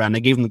retirement go around.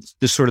 They gave him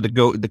the sort of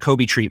the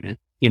Kobe treatment,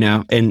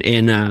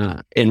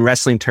 in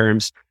wrestling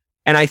terms.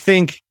 And I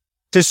think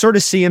to sort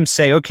of see him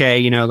say,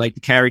 okay, like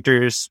the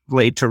character's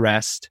laid to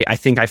rest. I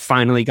think I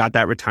finally got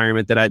that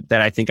retirement that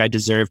I think I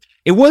deserved.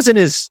 It wasn't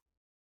as,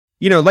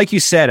 like you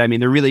said, I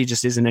mean, there really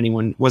just wasn't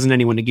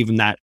anyone to give him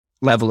that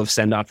level of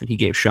send off that he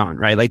gave Shawn,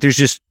 right? Like there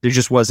just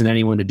wasn't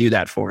anyone to do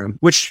that for him,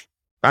 which,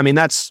 I mean,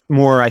 that's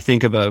more, I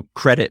think, of a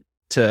credit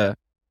to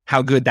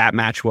how good that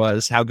match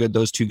was, how good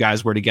those two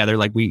guys were together,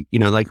 like we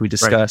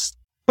discussed.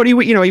 Right.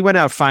 But he went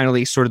out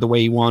finally sort of the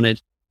way he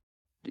wanted.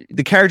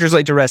 The character's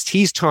laid to rest.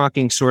 He's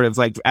talking sort of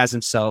like as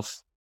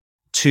himself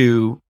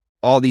to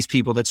all these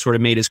people that sort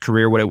of made his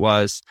career what it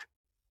was.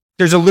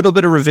 There's a little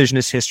bit of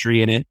revisionist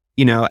history in it,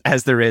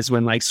 as there is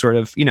when like sort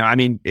of,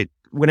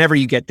 whenever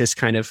you get this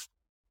kind of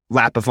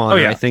lap of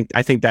honor, I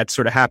think that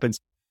sort of happens.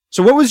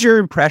 So what was your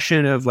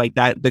impression of like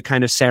that, the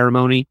kind of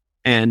ceremony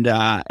and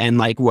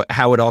like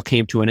how it all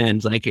came to an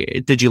end? Like,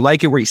 did you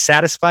like it? Were you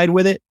satisfied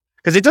with it?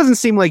 Because it doesn't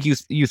seem like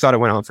you thought it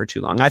went on for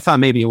too long. I thought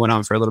maybe it went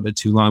on for a little bit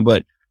too long,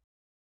 but.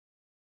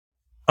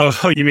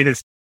 Oh, you mean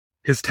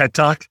his TED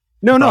Talk?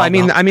 No, I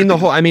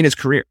mean his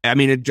career. I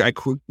mean,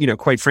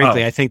 quite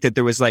frankly, I think that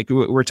there was like,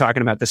 we're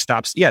talking about the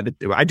stops. Yeah,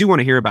 I do want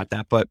to hear about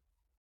that, but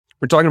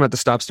we're talking about the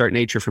stop-start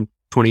nature from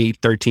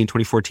 2013,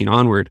 2014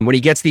 onward. When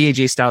he gets the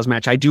AJ Styles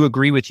match, I do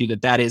agree with you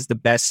that is the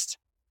best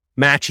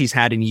match he's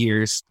had in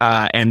years,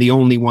 and the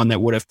only one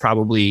that would have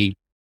probably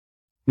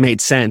made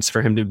sense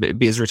for him to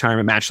be his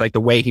retirement match, like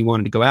the way he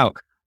wanted to go out.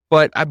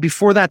 But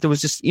before that, there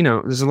was just,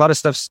 there's a lot of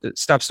stuff,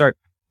 stop-start.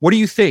 What do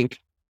you think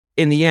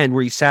in the end?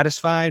 Were you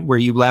satisfied? Were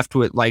you left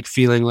with like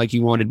feeling like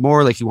you wanted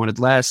more, like you wanted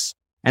less?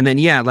 And then,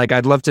 like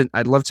I'd love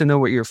to know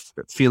what your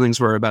feelings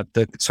were about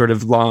the sort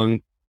of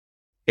long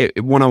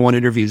one-on-one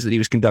interviews that he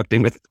was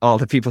conducting with all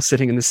the people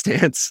sitting in the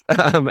stands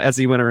as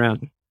he went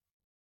around.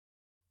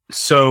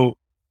 So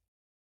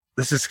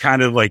this is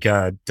kind of like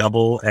a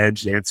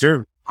double-edged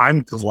answer.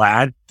 I'm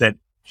glad that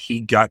he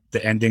got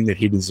the ending that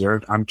he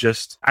deserved.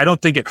 I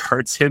don't think it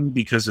hurts him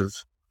because of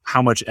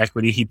how much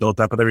equity he built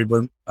up with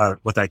everyone,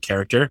 with that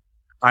character.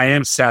 I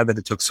am sad that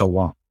it took so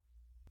long,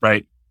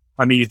 right?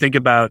 I mean, you think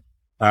about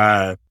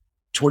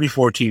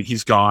 2014,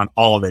 he's gone,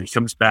 all of it. He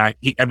comes back.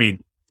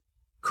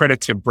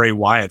 Credit to Bray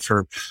Wyatt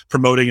for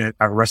promoting a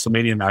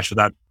WrestleMania match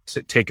without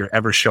Taker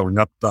ever showing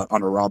up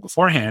on a Raw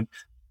beforehand.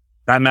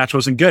 That match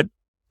wasn't good.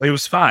 It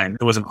was fine.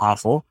 It wasn't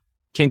awful.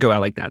 Can't go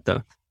out like that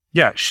though.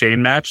 Yeah,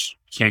 Shane match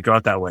can't go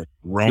out that way.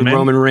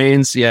 Roman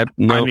Reigns, yeah.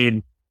 No. I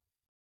mean,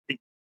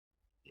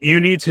 you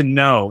need to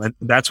know, and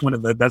that's when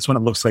it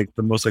looks like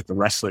the most like the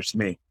wrestler to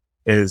me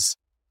is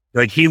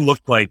like he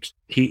looked like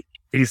he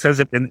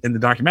says it in the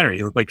documentary.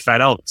 He looked like Fat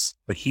Elvis.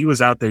 Like he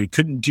was out there. He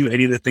couldn't do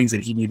any of the things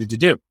that he needed to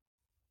do.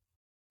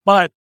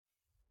 But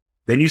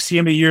then you see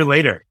him a year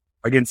later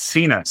against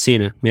Cena.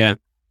 Yeah.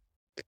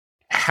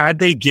 Had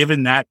they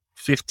given that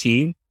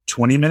 15,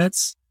 20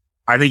 minutes,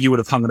 I think you would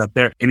have hung it up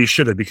there, and he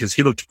should have, because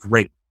he looked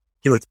great.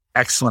 He looked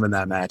excellent in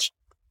that match.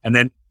 And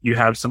then you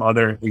have some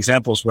other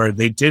examples where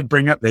they did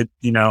bring up they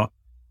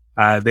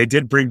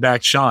did bring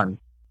back Shawn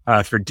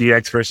for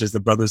DX versus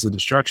the Brothers of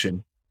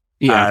Destruction.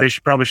 Yeah, they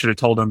probably should have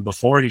told him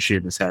before he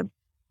shaved his head.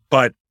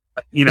 But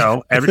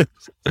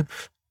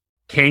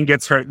Kane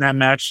gets hurt in that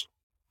match.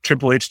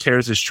 Triple H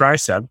tears his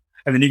tricep,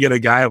 and then you get a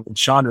guy with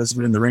Shawn who's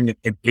been in the ring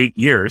in 8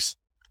 years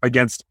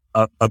against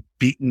a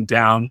beaten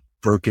down,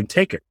 broken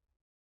Taker.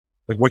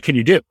 Like, what can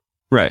you do?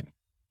 Right.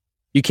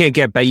 You can't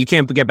get back. You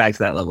can't get back to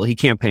that level. He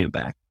can't pay him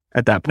back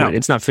at that point. No.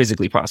 It's not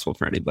physically possible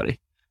for anybody.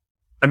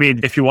 I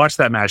mean, if you watch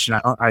that match, and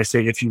I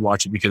say if you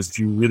watch it, because if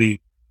you really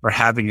are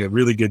having a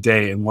really good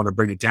day and want to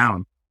bring it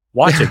down,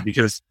 watch it,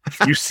 because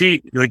you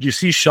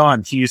see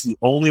Shawn. He's the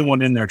only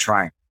one in there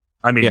trying.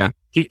 I mean,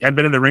 he had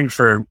been in the ring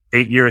for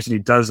 8 years, and he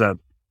does a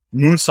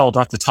moonsault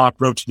off the top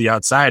rope to the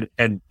outside,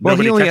 and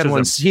he only had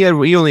one. He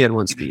only had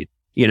one speed.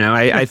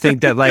 I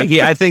think that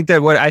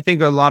I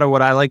think a lot of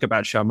what I like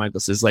about Shawn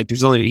Michaels is like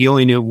he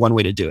only knew one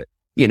way to do it.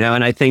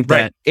 And I think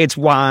that it's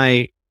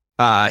why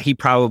he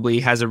probably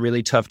has a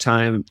really tough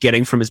time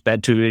getting from his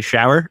bed to his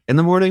shower in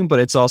the morning, but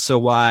it's also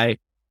why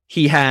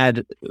he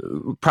had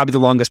probably the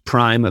longest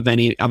prime of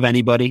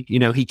anybody.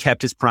 He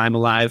kept his prime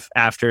alive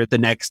after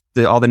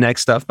all the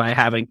next stuff by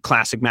having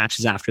classic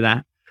matches after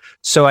that.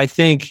 So I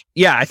think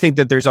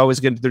that there's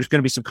going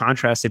to be some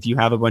contrast if you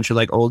have a bunch of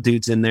like old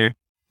dudes in there.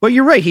 But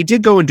you're right. He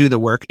did go and do the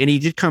work, and he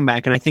did come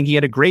back, and I think he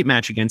had a great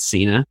match against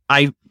Cena.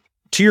 To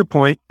your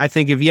point, I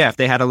think if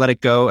they had to let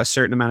it go a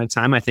certain amount of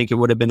time, I think it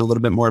would have been a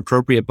little bit more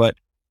appropriate. But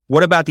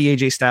what about the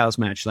AJ Styles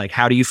match? Like,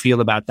 how do you feel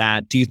about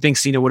that? Do you think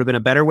Cena would have been a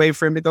better way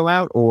for him to go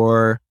out,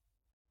 or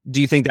do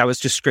you think that was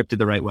just scripted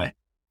the right way?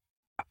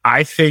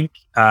 I think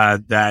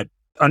that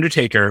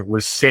Undertaker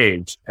was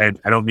saved, and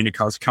I don't mean to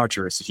cause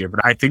controversy here, but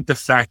I think the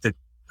fact that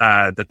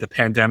that the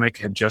pandemic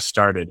had just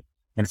started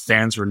and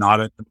fans were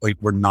not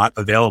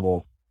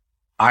available,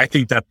 I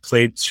think that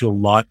played to a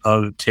lot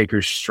of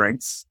Taker's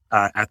strengths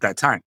at that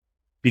time,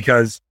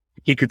 because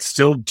he could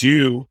still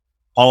do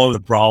all of the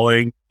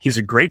brawling. He's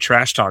a great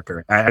trash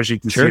talker, as you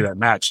can see that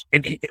match.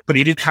 But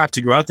he didn't have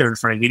to go out there in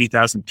front of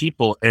 80,000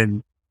 people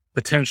and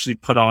potentially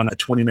put on a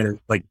 20-minute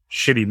like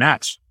shitty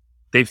match.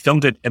 They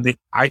filmed it, and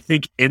I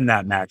think in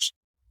that match,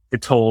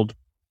 it told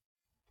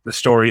the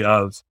story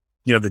of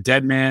the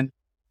Dead Man,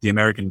 the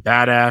American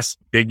Badass,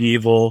 Big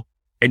Evil.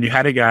 And you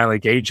had a guy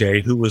like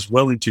AJ who was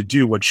willing to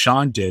do what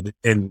Shawn did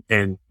in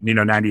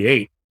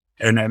 98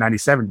 and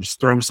 97, just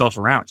throw himself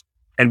around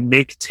and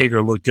make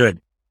Taker look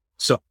good.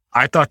 So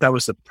I thought that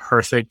was the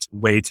perfect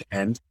way to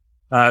end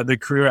the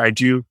career.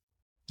 You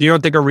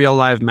don't think a real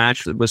live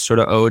match was sort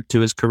of owed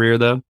to his career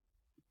though?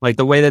 Like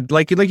the way that,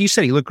 like you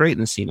said, he looked great in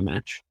the Cena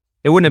match.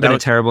 It wouldn't have been a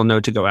terrible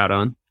note to go out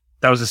on.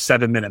 That was a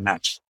 7-minute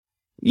match.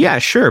 Yeah,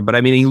 sure. But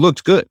I mean, he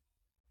looked good.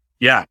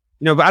 Yeah.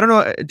 But I don't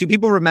know. Do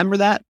people remember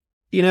that?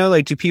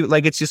 Do people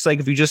it's just like,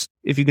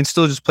 if you can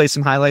still just play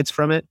some highlights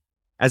from it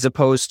as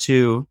opposed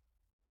to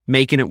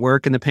making it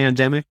work in the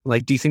pandemic,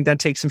 like, do you think that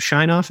takes some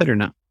shine off it or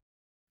not?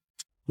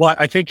 Well,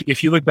 I think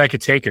if you look back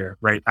at Taker,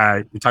 right,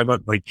 you talk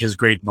about like his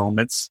great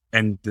moments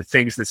and the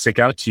things that stick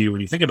out to you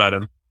when you think about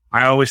him.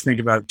 I always think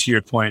about, to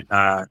your point,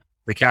 the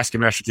casket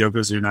match with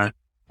Yokozuna,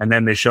 and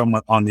then they show him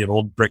on the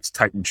old bricks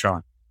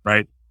Titantron,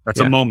 right?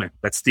 That's a moment.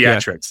 That's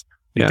theatrics.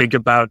 You think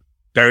about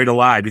Buried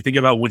Alive. You think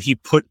about when he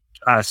put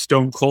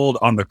Stone Cold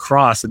on the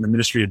cross in the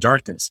Ministry of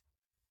Darkness.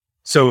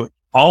 So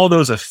all of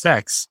those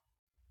effects,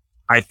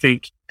 I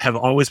think, have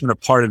always been a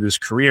part of his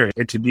career.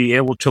 And to be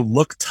able to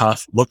look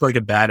tough, look like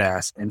a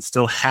badass, and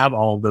still have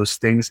all of those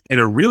things in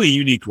a really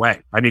unique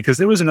way. I mean, because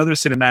there was another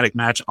cinematic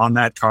match on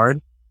that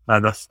card,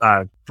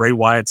 the Bray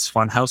Wyatt's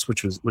Funhouse,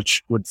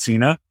 which with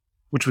Cena,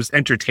 which was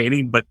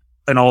entertaining, but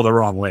in all the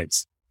wrong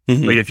ways.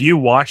 Mm-hmm. Like if you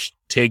watch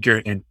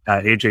Taker and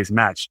AJ's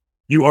match,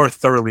 you are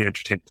thoroughly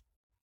entertained.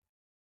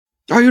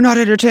 Are you not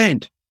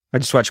entertained? I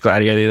just watched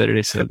Gladiator the other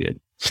day. So good.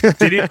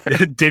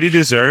 Did he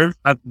deserve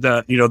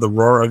the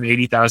roar of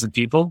 80,000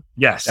 people?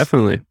 Yes,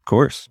 definitely, of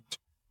course.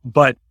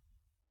 But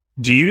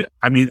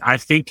I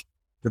think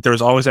that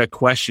there's always that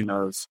question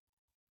of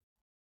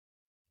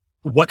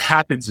what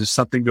happens if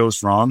something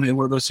goes wrong in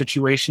one of those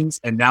situations,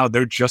 and now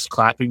they're just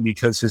clapping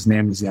because his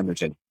name is The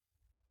Undertaker,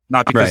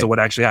 not because of what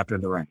actually happened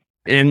in the ring.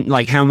 And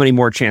like, how many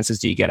more chances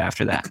do you get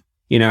after that?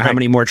 How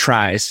many more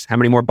tries, how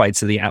many more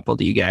bites of the apple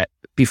do you get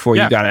before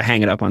Yeah. you got to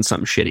hang it up on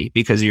something shitty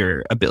because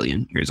you're a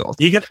billion years old.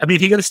 He got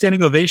a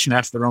standing ovation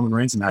after the Roman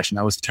Reigns match, and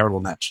that was a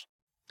terrible match.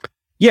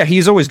 Yeah,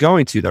 he's always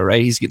going to though,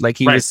 right? He's like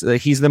Right. was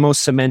he's the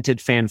most cemented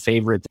fan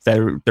favorite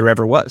that there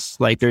ever was.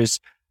 Like there's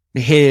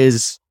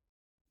his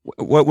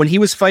when he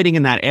was fighting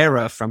in that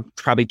era from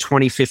probably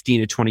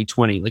 2015 to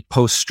 2020, like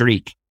post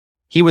streak,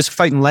 he was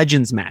fighting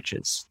legends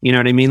matches. You know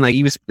what I mean? Like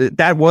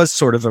that was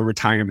sort of a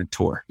retirement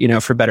tour, you know,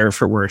 for better or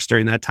for worse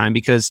during that time,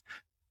 because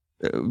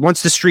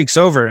once the streak's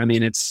over, I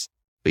mean,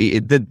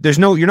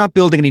 you're not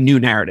building any new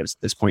narratives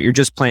at this point. You're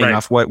just playing Right.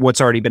 off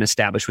what's already been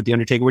established with The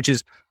Undertaker, which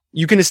is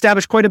you can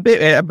establish quite a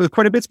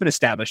bit's been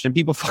established and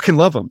people fucking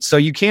love him. So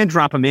you can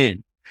drop him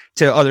in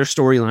to other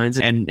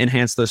storylines and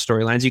enhance those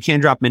storylines. You can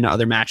drop him into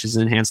other matches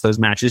and enhance those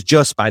matches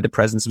just by the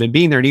presence of him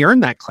being there. And he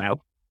earned that clout.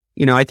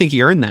 You know, I think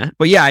he earned that.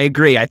 But yeah, I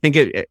agree. I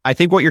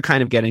think what you're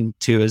kind of getting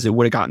to is it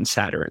would have gotten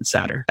sadder and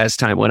sadder as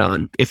time went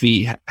on if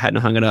he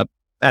hadn't hung it up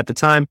at the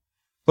time.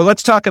 But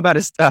let's talk about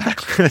his,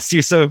 as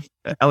you so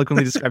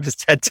eloquently described, his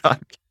TED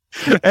Talk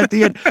at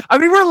the end. I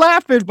mean, we're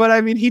laughing, but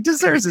I mean, he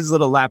deserves his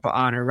little lap of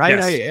honor, right?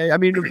 Yes. I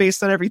mean,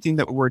 based on everything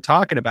that we're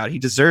talking about, he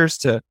deserves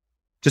to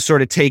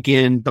sort of take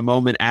in the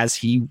moment as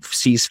he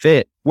sees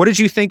fit. What did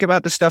you think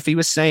about the stuff he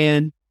was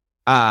saying?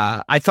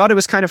 I thought it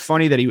was kind of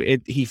funny that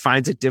he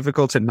finds it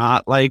difficult to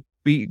not like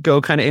go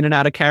kind of in and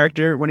out of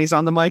character when he's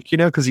on the mic, you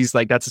know, because he's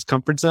like, that's his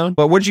comfort zone.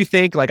 But what did you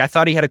think? Like, I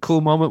thought he had a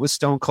cool moment with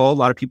Stone Cold. A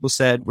lot of people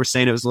were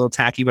saying it was a little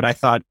tacky, but I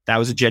thought that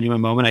was a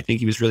genuine moment. I think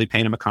he was really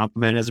paying him a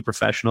compliment as a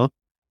professional.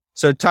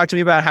 So talk to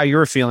me about how you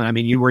were feeling. I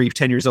mean, were you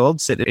 10 years old,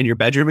 sitting in your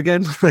bedroom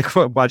again, like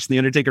watching The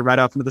Undertaker ride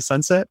off into the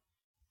sunset?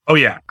 Oh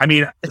yeah, I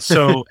mean,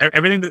 so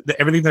everything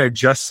that I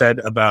just said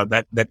about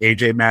that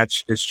AJ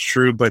match is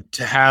true, but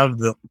to have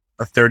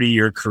a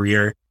 30-year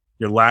career,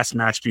 your last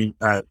match being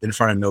in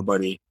front of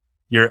nobody,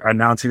 you're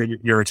announcing that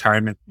your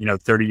retirement,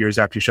 30 years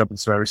after you show up in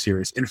Survivor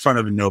Series in front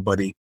of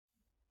nobody,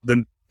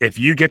 then if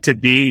you get to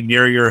be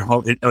near your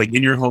home, like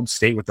in your home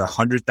state with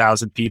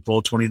 100,000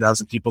 people,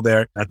 20,000 people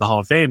there at the Hall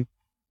of Fame,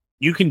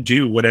 you can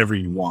do whatever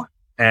you want.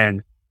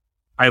 And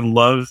I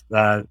love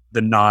the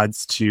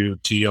nods to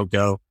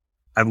Yoko.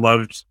 I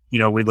loved,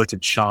 we looked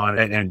at Shawn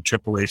and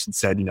Triple H and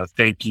said,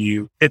 thank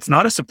you. It's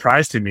not a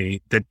surprise to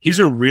me that he's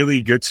a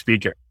really good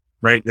speaker,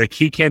 right? Like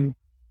he can,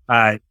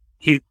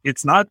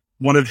 it's not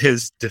one of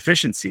his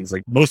deficiencies.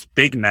 Like most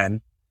big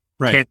men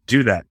can't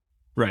do that.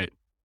 Right.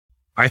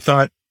 I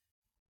thought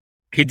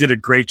he did a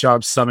great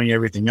job summing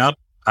everything up.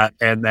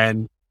 And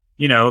then,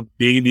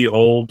 being the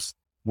old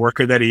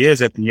worker that he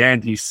is at the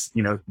end, he's,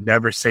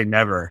 never say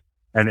never.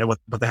 And it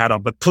put the hat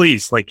on, but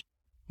please, like,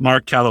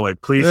 Mark Calloway,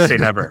 please say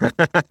never.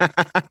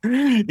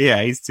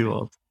 Yeah, he's too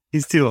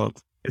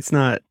old. It's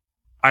not.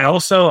 I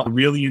also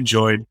really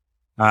enjoyed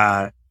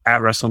at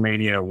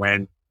WrestleMania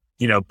when,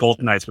 both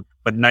nights,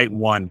 but night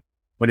one,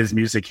 when his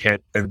music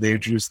hit and they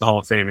introduced the Hall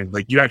of Fame, and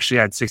like you actually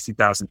had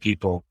 60,000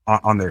 people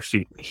on their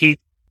feet. He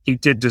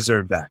did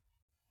deserve that.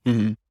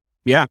 Mm-hmm.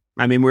 Yeah.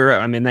 I mean,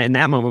 in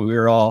that moment, we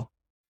were all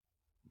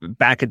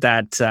back at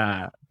that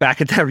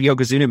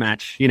Yokozuna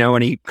match,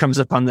 when he comes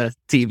up on the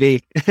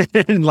TV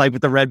and like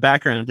with the red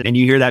background and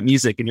you hear that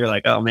music and you're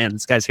like, oh man,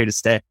 this guy's here to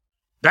stay.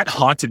 That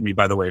haunted me,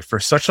 by the way,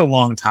 for such a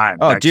long time.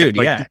 Oh, that dude,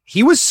 kid, yeah.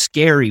 He was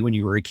scary when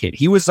you were a kid.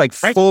 He was like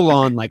full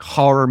on like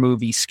horror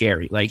movie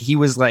scary. Like he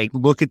was like,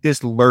 look at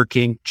this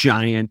lurking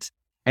giant.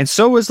 And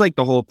so was like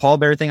the whole Paul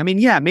Bearer thing. I mean,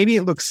 yeah, maybe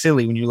it looks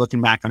silly when you're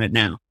looking back on it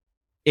now.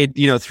 It,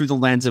 through the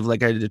lens of like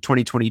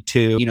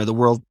 2022, the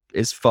world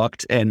is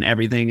fucked and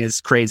everything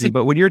is crazy.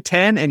 But when you're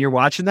 10 and you're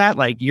watching that,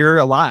 like you're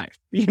alive,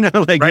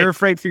 you're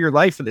afraid for your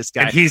life for this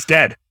guy. And he's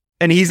dead.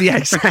 And he's, yeah,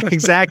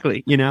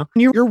 exactly,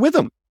 you're with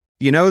him,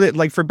 that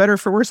like for better or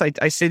for worse,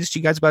 I say this to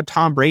you guys about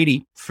Tom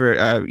Brady for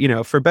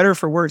better or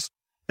for worse,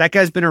 that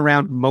guy's been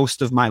around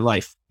most of my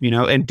life,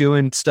 and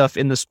doing stuff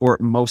in the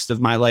sport most of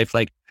my life.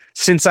 Like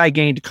since I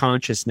gained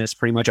consciousness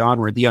pretty much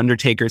onward, The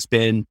Undertaker's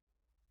been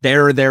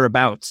there or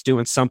thereabouts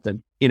doing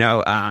something,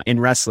 in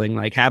wrestling,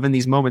 like having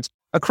these moments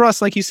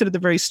across, like you said at the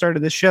very start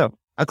of this show,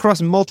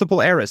 across multiple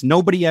eras. No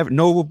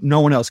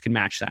one else can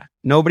match that.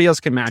 Nobody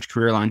else can match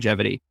career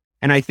longevity.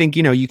 And I think,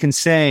 you can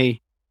say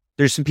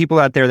there's some people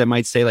out there that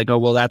might say like, oh,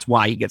 well, that's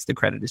why he gets the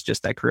credit. It's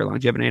just that career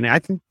longevity. And I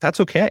think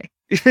that's okay.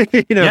 If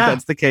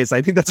that's the case,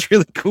 I think that's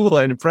really cool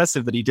and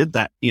impressive that he did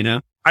that,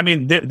 I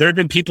mean, there have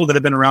been people that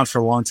have been around for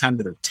a long time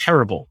that are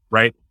terrible,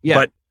 right? Yeah.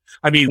 But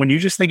I mean, when you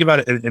just think about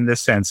it in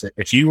this sense,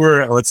 if you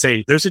were, let's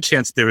say, there's a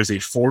chance there was a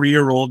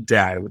 40-year-old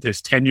dad with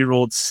his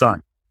 10-year-old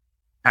son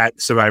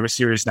at Survivor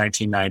Series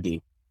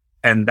 1990,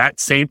 and that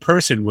same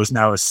person was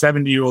now a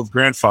 70-year-old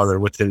grandfather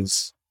with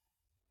his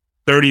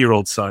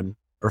 30-year-old son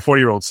or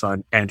 40-year-old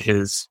son and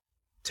his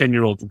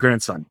 10-year-old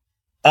grandson,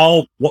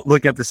 all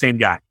look at the same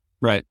guy.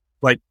 Right.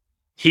 Like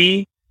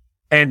he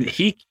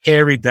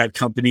carried that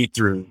company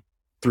through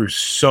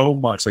so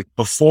much. Like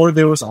before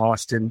there was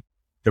Austin,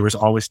 there was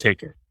always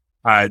Taker.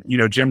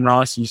 Jim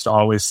Ross used to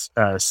always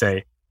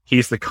say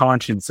he's the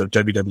conscience of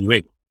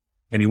WWE.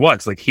 And he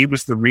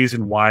was the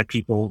reason why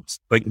people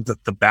like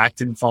the back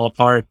didn't fall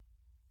apart.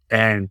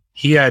 And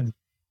he had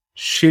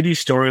shitty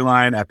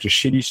storyline after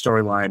shitty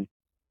storyline,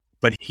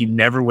 but he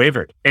never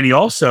wavered. And he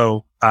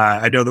also,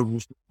 I know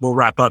that we'll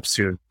wrap up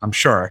soon, I'm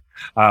sure,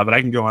 but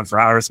I can go on for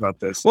hours about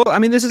this. Well, I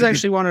mean, this is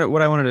actually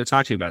what I wanted to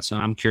talk to you about. So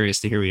I'm curious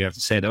to hear what you have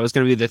to say. That was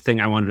going to be the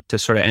thing I wanted to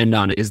sort of end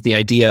on, is the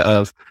idea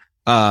of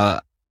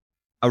a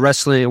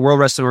World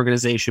Wrestling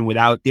Organization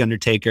without The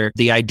Undertaker,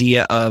 the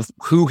idea of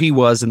who he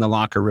was in the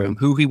locker room,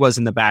 who he was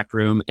in the back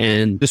room,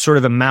 and the sort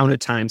of amount of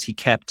times he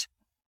kept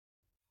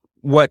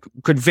what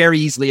could very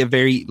easily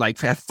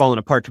have fallen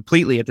apart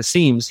completely at the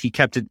seams.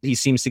 He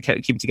seems to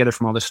keep it together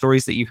from all the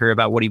stories that you hear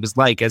about what he was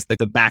like as the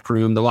back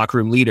room, the locker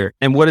room leader.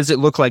 And what does it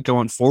look like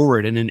going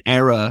forward in an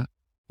era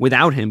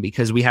without him?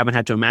 Because we haven't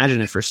had to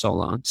imagine it for so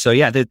long. So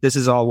yeah, this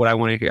is all what I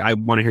want to hear. I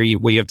want to hear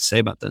what you have to say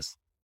about this.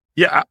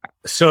 Yeah.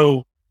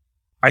 So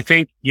I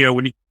think,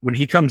 when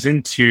he comes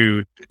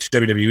into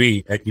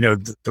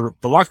WWE,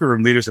 the locker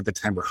room leaders at the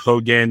time were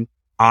Hogan,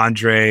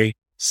 Andre,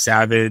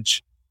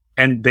 Savage,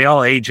 and they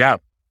all age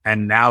out.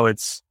 And now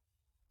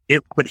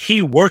but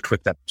he worked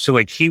with them. So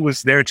like he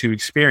was there to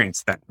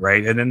experience that.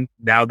 Right. And then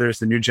now there's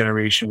the new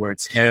generation where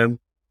it's him,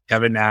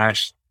 Kevin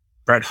Nash,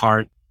 Bret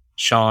Hart,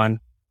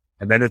 Shawn,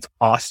 and then it's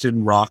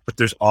Austin Rock. But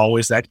there's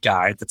always that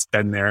guy that's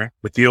been there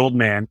with the old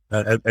man,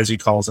 as he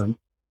calls him,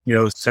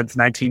 since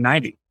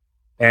 1990.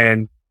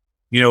 And,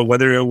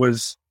 whether it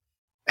was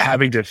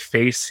having to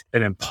face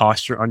an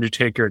imposter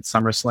Undertaker at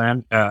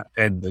SummerSlam,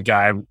 and the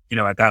guy,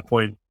 at that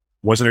point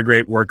wasn't a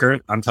great worker.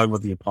 I'm talking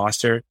about the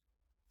imposter.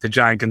 To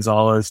Giant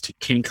Gonzalez, to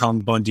King Kong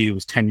Bundy, who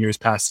was 10 years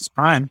past his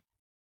prime,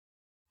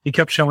 he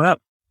kept showing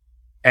up.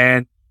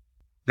 And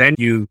then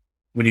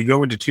when you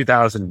go into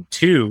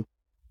 2002,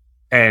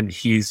 and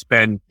he's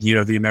been,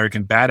 the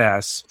American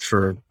Badass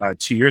for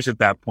 2 years at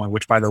that point,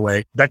 which, by the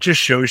way, that just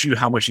shows you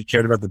how much he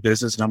cared about the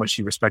business and how much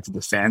he respected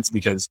the fans,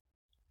 because,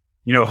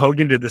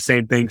 Hogan did the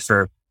same thing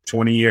for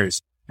 20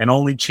 years and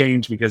only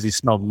changed because he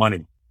smelled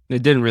money.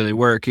 It didn't really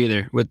work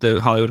either with the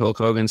Hollywood Hulk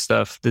Hogan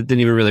stuff. That didn't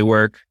even really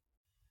work.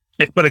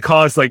 But it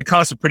caused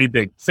a pretty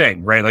big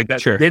thing, right? Like that,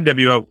 sure. The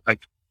NWO,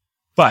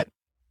 but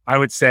I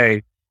would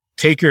say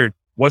Taker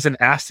wasn't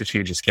asked to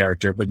change his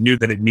character, but knew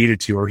that it needed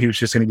to, or he was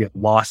just going to get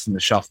lost in the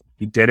shuffle.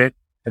 He did it,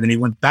 and then he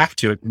went back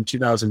to it in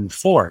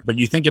 2004. But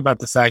you think about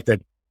the fact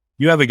that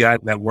you have a guy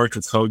that worked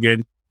with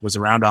Hogan, was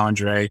around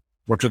Andre,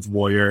 worked with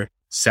Warrior,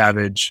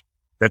 Savage,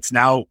 that's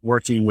now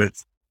working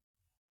with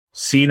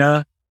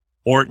Cena,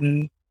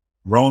 Orton,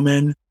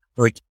 Roman.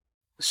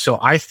 So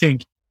I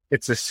think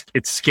it's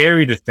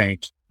scary to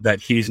think that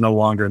he's no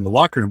longer in the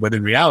locker room, but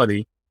in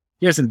reality,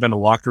 he hasn't been a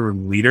locker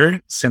room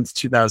leader since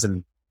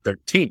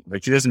 2013.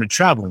 He hasn't been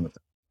traveling with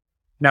them.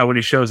 Now, when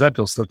he shows up,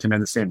 he'll still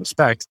command the same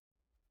respect.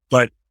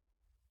 But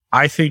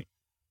I think,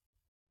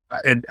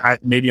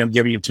 maybe I'm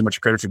giving him too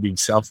much credit for being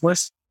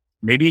selfless.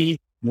 Maybe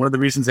one of the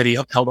reasons that he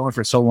held on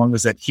for so long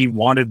is that he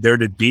wanted there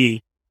to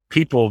be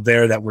people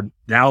there that were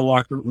now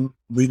locker room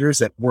leaders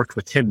that worked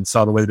with him and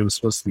saw the way that it was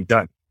supposed to be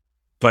done.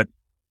 But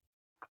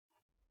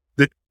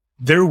the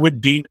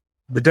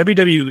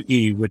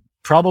WWE would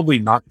probably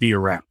not be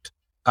around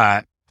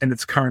in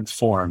its current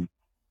form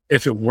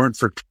if it weren't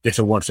for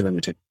The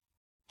Undertaker.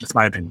 That's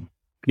my opinion.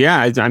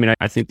 Yeah,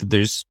 I think that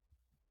there's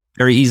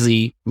very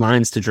easy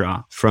lines to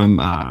draw from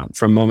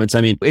moments.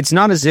 I mean, it's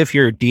not as if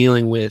you're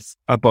dealing with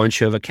a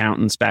bunch of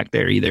accountants back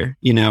there either.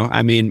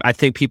 I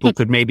think people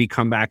could maybe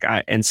come back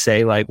and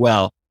say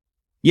well,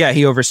 yeah,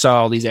 he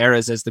oversaw all these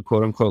eras as the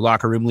quote unquote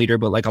locker room leader,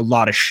 but a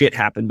lot of shit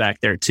happened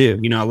back there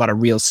too. A lot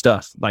of real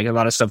stuff, a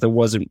lot of stuff that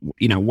wasn't,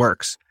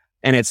 works.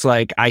 And it's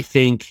I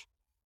think,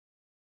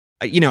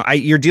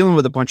 you're dealing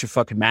with a bunch of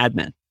fucking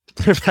madmen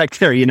back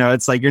there.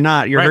 It's you're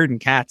right. Herding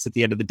cats at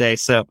the end of the day.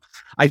 So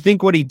I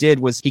think what he did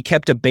was he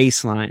kept a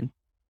baseline,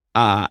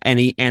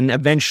 and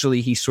eventually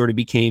he sort of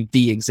became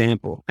the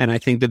example. And I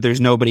think that there's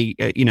nobody,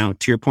 to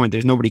your point,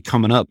 there's nobody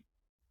coming up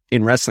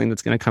in wrestling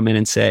that's going to come in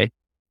and say,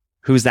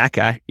 who's that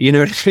guy? You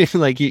know what I mean?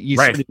 You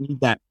right. Sort of need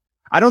that.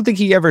 I don't think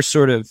he ever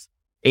sort of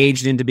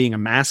aged into being a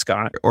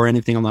mascot or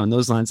anything along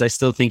those lines. I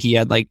still think he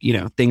had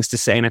things to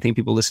say, and I think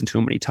people listened to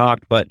him when he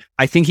talked, but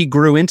I think he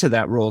grew into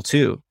that role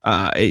too,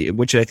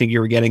 which I think you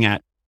were getting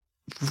at,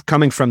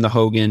 coming from the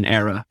Hogan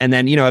era. And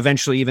then,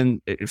 eventually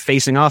even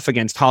facing off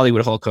against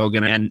Hollywood Hulk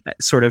Hogan and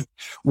sort of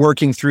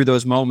working through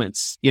those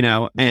moments,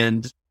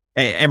 and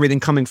everything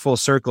coming full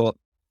circle,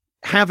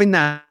 having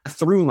that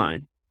through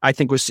line, I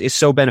think is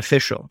so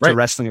beneficial to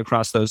wrestling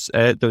across those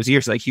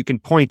years. You can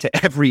point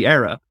to every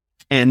era,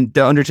 and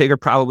The Undertaker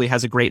probably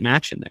has a great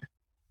match in there.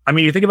 I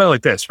mean, you think about it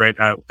like this, right?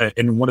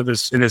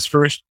 In his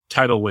first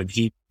title win,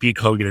 he beat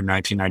Hogan in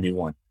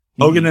 1991.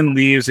 Hogan then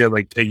leaves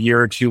a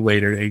year or two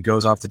later, and he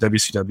goes off to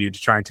WCW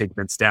to try and take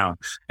Vince down.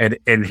 And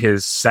in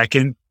his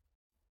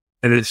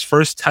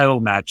first title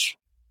match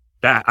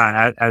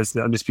as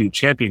the Undisputed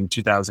Champion in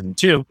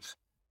 2002,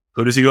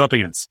 who does he go up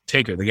against?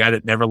 Taker, the guy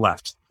that never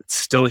left. It's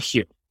still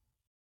here.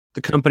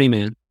 The company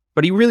man.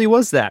 But he really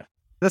was that.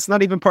 That's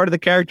not even part of the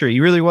character. He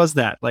really was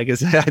that. I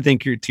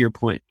think to your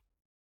point.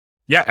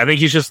 Yeah, I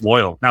think he's just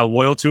loyal. Now,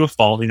 loyal to a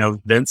fault.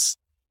 Vince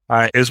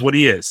is what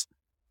he is.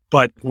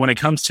 But when it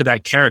comes to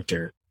that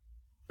character,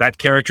 that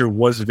character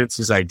was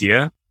Vince's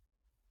idea,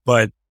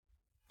 but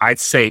I'd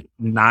say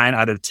 9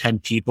 out of 10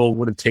 people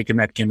would have taken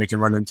that gimmick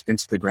and run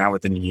into the ground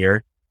within a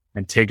year,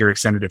 and Taker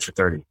extended it for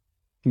 30.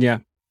 Yeah.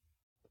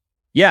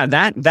 Yeah,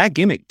 that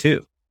gimmick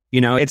too.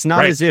 It's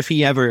not as if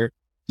he ever,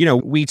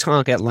 we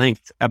talk at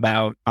length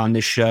about on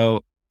this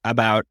show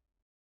about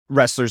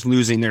wrestlers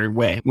losing their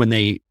way when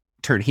they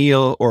turn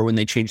heel or when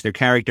they change their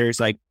characters.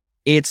 Like,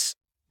 it's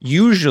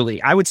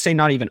usually, I would say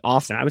not even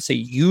often, I would say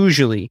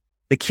usually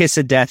the kiss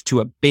of death to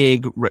a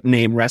big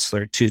name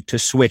wrestler to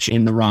switch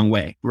in the wrong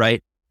way,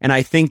 right? And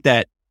I think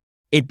that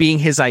it being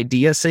his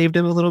idea saved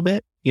him a little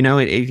bit,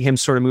 him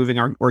sort of moving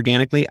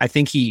organically. I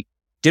think he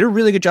did a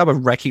really good job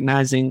of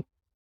recognizing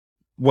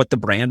what the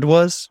brand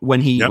was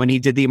when he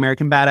did the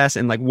American Badass,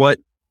 and like what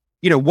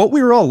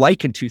we were all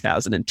like in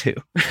 2002.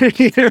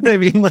 You know what I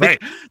mean? Like,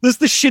 this is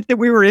the shit that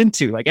we were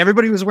into. Like,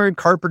 everybody was wearing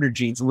Carpenter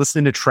jeans and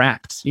listening to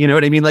tracks. You know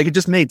what I mean? Like, it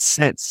just made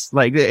sense.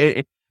 Like,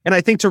 and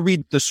I think to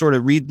read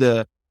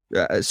the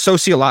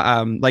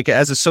like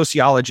as a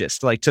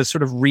sociologist, like to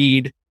sort of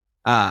read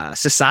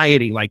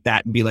society like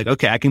that and be like,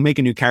 okay, I can make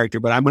a new character,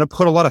 but I'm going to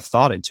put a lot of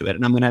thought into it,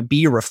 and I'm going to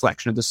be a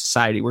reflection of the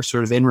society we're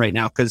sort of in right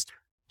now, because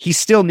he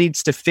still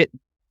needs to fit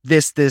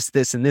this,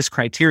 and this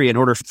criteria in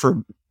order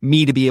for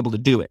me to be able to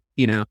do it,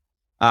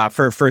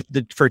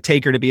 for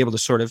Taker to be able to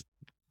sort of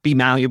be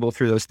malleable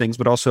through those things,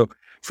 but also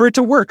for it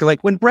to work.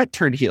 Like when Brett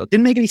turned heel, it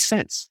didn't make any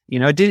sense.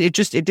 It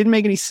didn't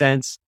make any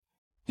sense.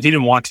 He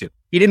didn't want to.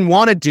 He didn't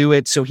want to do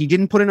it, so he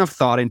didn't put enough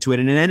thought into it,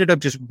 and it ended up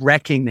just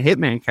wrecking the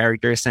Hitman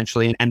character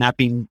essentially, and that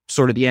being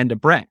sort of the end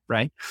of Brett,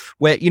 right?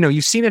 Where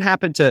you've seen it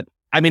happen to.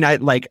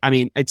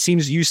 It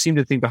seems you seem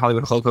to think the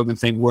Hollywood Hulk Hogan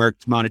thing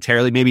worked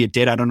monetarily. Maybe it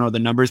did. I don't know the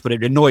numbers, but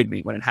it annoyed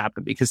me when it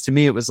happened, because to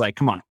me it was like,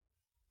 come on,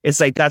 it's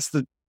like that's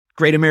the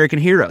great American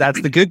hero.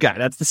 That's the good guy.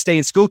 That's the stay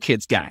in school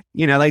kids guy.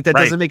 That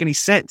doesn't make any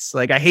sense.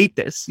 Like, I hate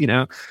this.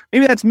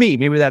 Maybe that's me.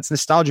 Maybe that's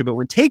nostalgia. But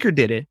when Taker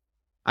did it,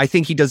 I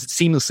think he does it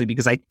seamlessly,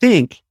 because I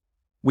think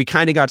we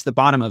kind of got to the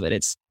bottom of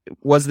it.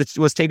 Was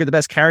Taker the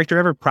best character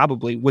ever?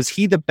 Probably. Was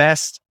he the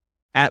best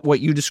at what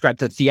you described,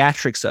 the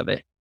theatrics of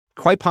it?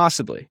 Quite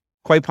possibly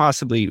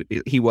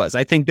he was.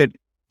 I think that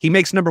he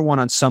makes number one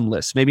on some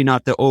lists, maybe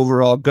not the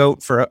overall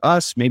GOAT for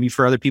us, maybe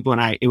for other people.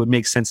 And it would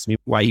make sense to me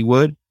why he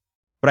would,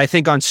 but I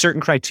think on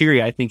certain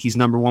criteria, I think he's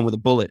number one with a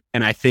bullet.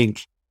 And I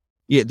think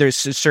there's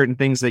certain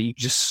things that you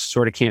just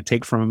sort of can't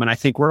take from him. And I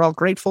think we're all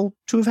grateful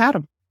to have had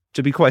him,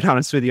 to be quite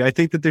honest with you. I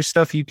think that there's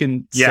stuff you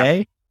can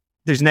say,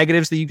 there's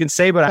negatives that you can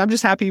say, but I'm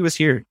just happy he was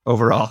here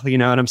overall,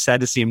 and I'm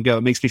sad to see him go.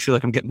 It makes me feel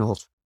like I'm getting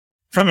old.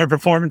 From a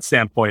performance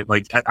standpoint,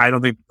 like, I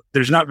don't think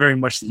there's not very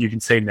much that you can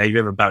say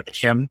negative about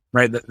him,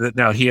 right?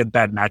 Now, he had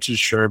bad matches,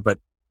 sure, but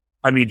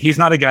I mean, he's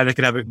not a guy that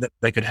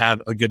could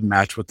have a good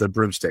match with the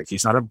broomstick.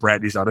 He's not a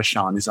Brett. He's not a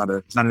Shawn. He's not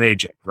an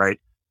AJ, right?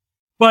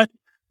 But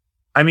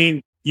I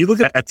mean, you look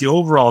at the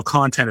overall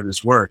content of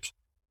his work.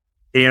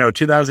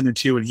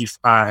 2002 when he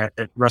at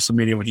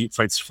WrestleMania when he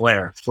fights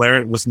Flair.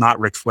 Flair was not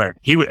Ric Flair.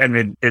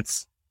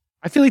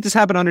 I feel like this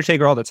happened to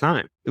Undertaker all the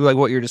time, like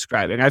what you're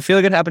describing. I feel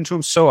like it happened to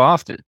him so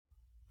often.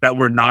 That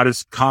were not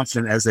as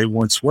confident as they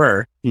once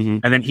were. Mm-hmm.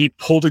 And then he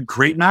pulled a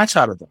great match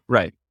out of them.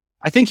 Right.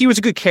 I think he was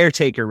a good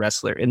caretaker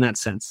wrestler in that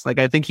sense. Like,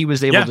 I think he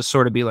was able to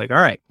sort of be like,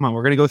 all right, come on,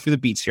 we're going to go through the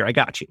beats here. I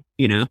got you,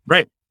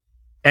 Right.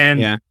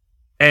 And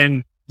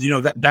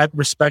that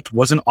respect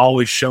wasn't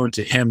always shown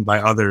to him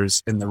by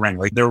others in the ring.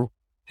 Like,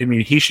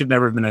 he should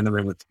never have been in the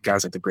ring with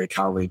guys like the Great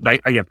Khali.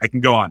 But I can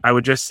go on. I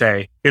would just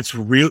say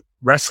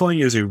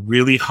wrestling is a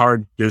really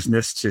hard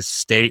business to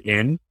stay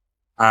in,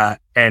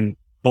 and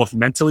both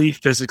mentally,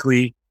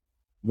 physically,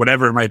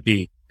 whatever it might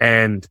be.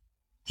 And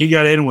he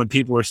got in when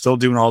people were still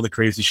doing all the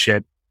crazy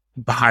shit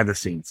behind the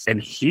scenes,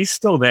 and he's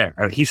still there.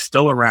 He's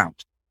still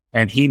around,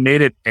 and he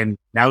made it. And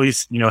now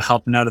he's,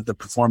 helping out at the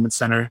Performance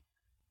Center.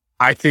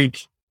 I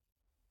think,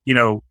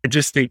 I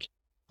just think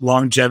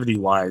longevity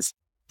wise,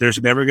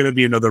 there's never going to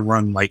be another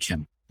run like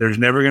him. There's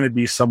never going to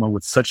be someone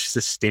with such a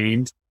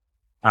sustained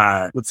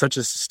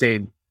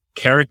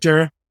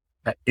character,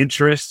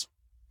 interest.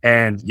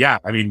 And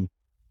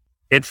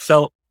it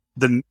felt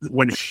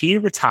when he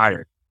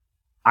retired,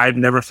 I've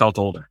never felt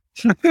older.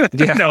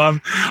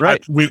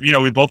 Right.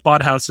 We both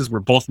bought houses.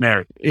 We're both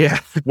married. Yeah.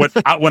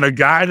 when a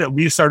guy that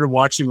we started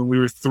watching when we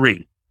were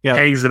 3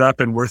 hangs it up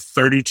and we're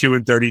 32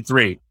 and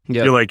 33,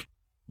 you're like,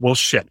 well,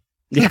 shit.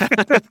 Yeah.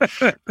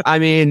 I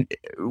mean,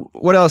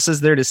 what else is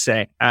there to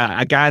say?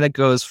 A guy that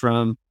goes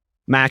from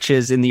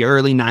matches in the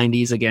early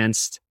 90s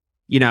against,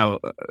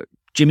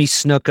 Jimmy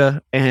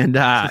Snuka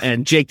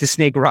and Jake the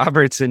Snake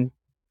Roberts and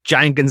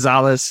Giant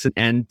Gonzalez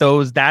and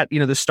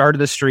the start of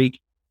the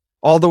streak,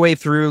 all the way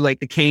through like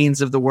the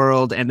Canes of the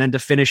world, and then to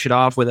finish it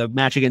off with a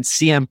match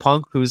against CM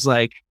Punk, who's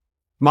like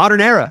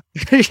modern era.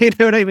 You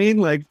know what I mean?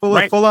 Like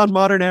full on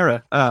modern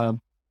era.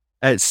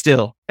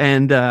 Still.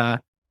 And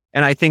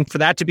I think for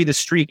that to be the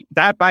streak,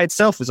 that by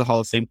itself was a Hall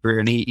of Fame career,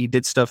 and he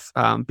did stuff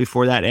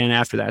before that and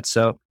after that.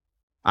 So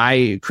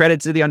I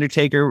credit to The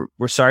Undertaker.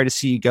 We're sorry to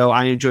see you go.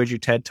 I enjoyed your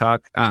TED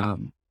Talk.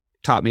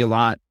 Taught me a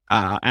lot.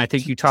 I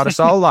think you taught us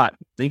all a lot.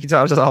 I think you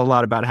taught us all a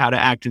lot about how to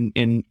act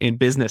in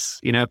business,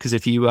 because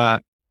if you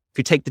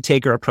take the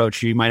Taker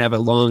approach, you might have a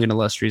long and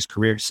illustrious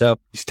career. So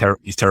He's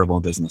terrible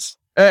in business.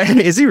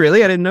 Is he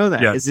really? I didn't know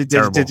that.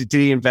 Yeah, Did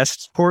he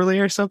invest poorly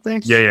or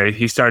something? Yeah.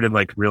 He started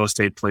like real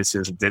estate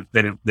places. They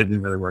didn't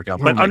really work out.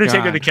 Oh But my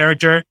Undertaker, God. the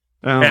character.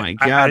 Oh my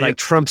God! I- like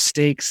Trump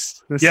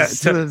steaks. This Yeah,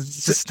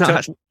 is just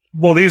not.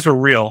 Well, these were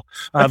real.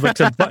 But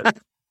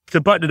to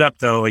button it up,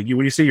 though, like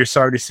when you say you're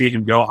sorry to see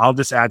him go, I'll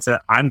just add to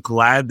that. I'm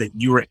glad that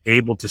you were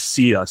able to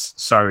see us.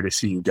 Sorry to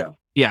see you go.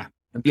 Yeah,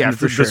 for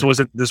This sure.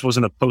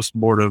 wasn't a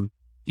post-mortem,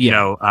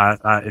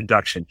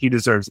 induction. He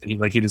deserves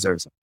it. He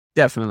deserves it.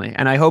 Definitely.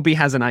 And I hope he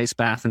has an ice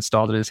bath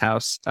installed in his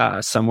house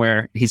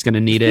somewhere. He's going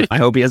to need it. I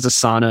hope he has a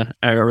sauna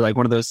or like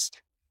one of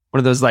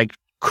those like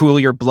cool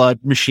your blood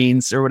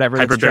machines or whatever.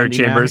 that's Hyperbaric trendy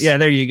now. chambers. Yeah,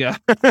 there you go.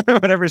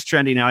 Whatever's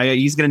trendy now.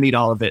 He's going to need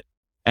all of it.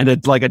 And a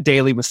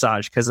daily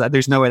massage because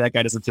there's no way that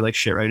guy doesn't feel like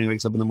shit right when he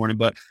wakes up in the morning.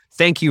 But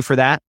thank you for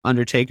that,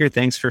 Undertaker.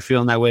 Thanks for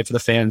feeling that way for the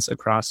fans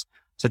across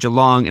such a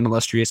long and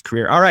illustrious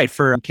career. All right.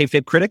 For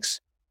Kayfabe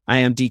Critics, I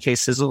am DK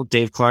Sizzle,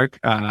 Dave Clark,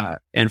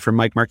 and for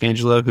Mike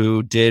Marcangelo,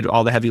 who did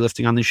all the heavy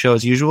lifting on the show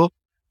as usual,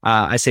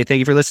 I say thank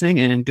you for listening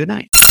and good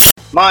night.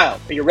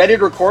 Miles, are you ready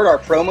to record our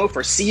promo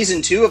for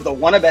Season 2 of the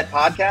Wanna Bet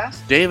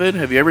podcast? David,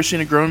 have you ever seen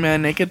a grown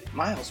man naked?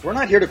 Miles, we're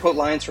not here to quote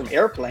lines from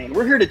Airplane.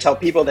 We're here to tell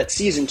people that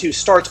Season 2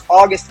 starts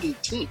August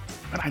 18th.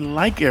 But I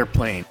like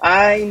Airplane.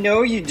 I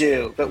know you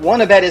do, but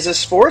Wanna Bet is a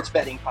sports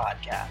betting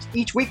podcast.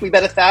 Each week we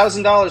bet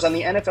 $1,000 on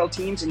the NFL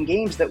teams and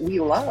games that we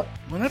love.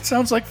 Well, that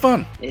sounds like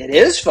fun. It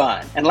is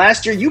fun. And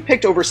last year you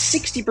picked over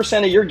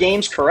 60% of your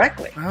games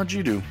correctly. How'd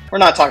you do? We're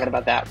not talking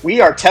about that.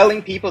 We are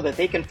telling people that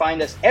they can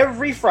find us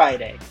every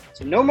Friday.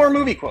 So no more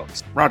movie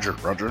quotes. Roger.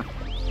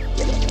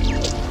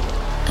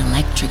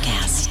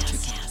 Electricast.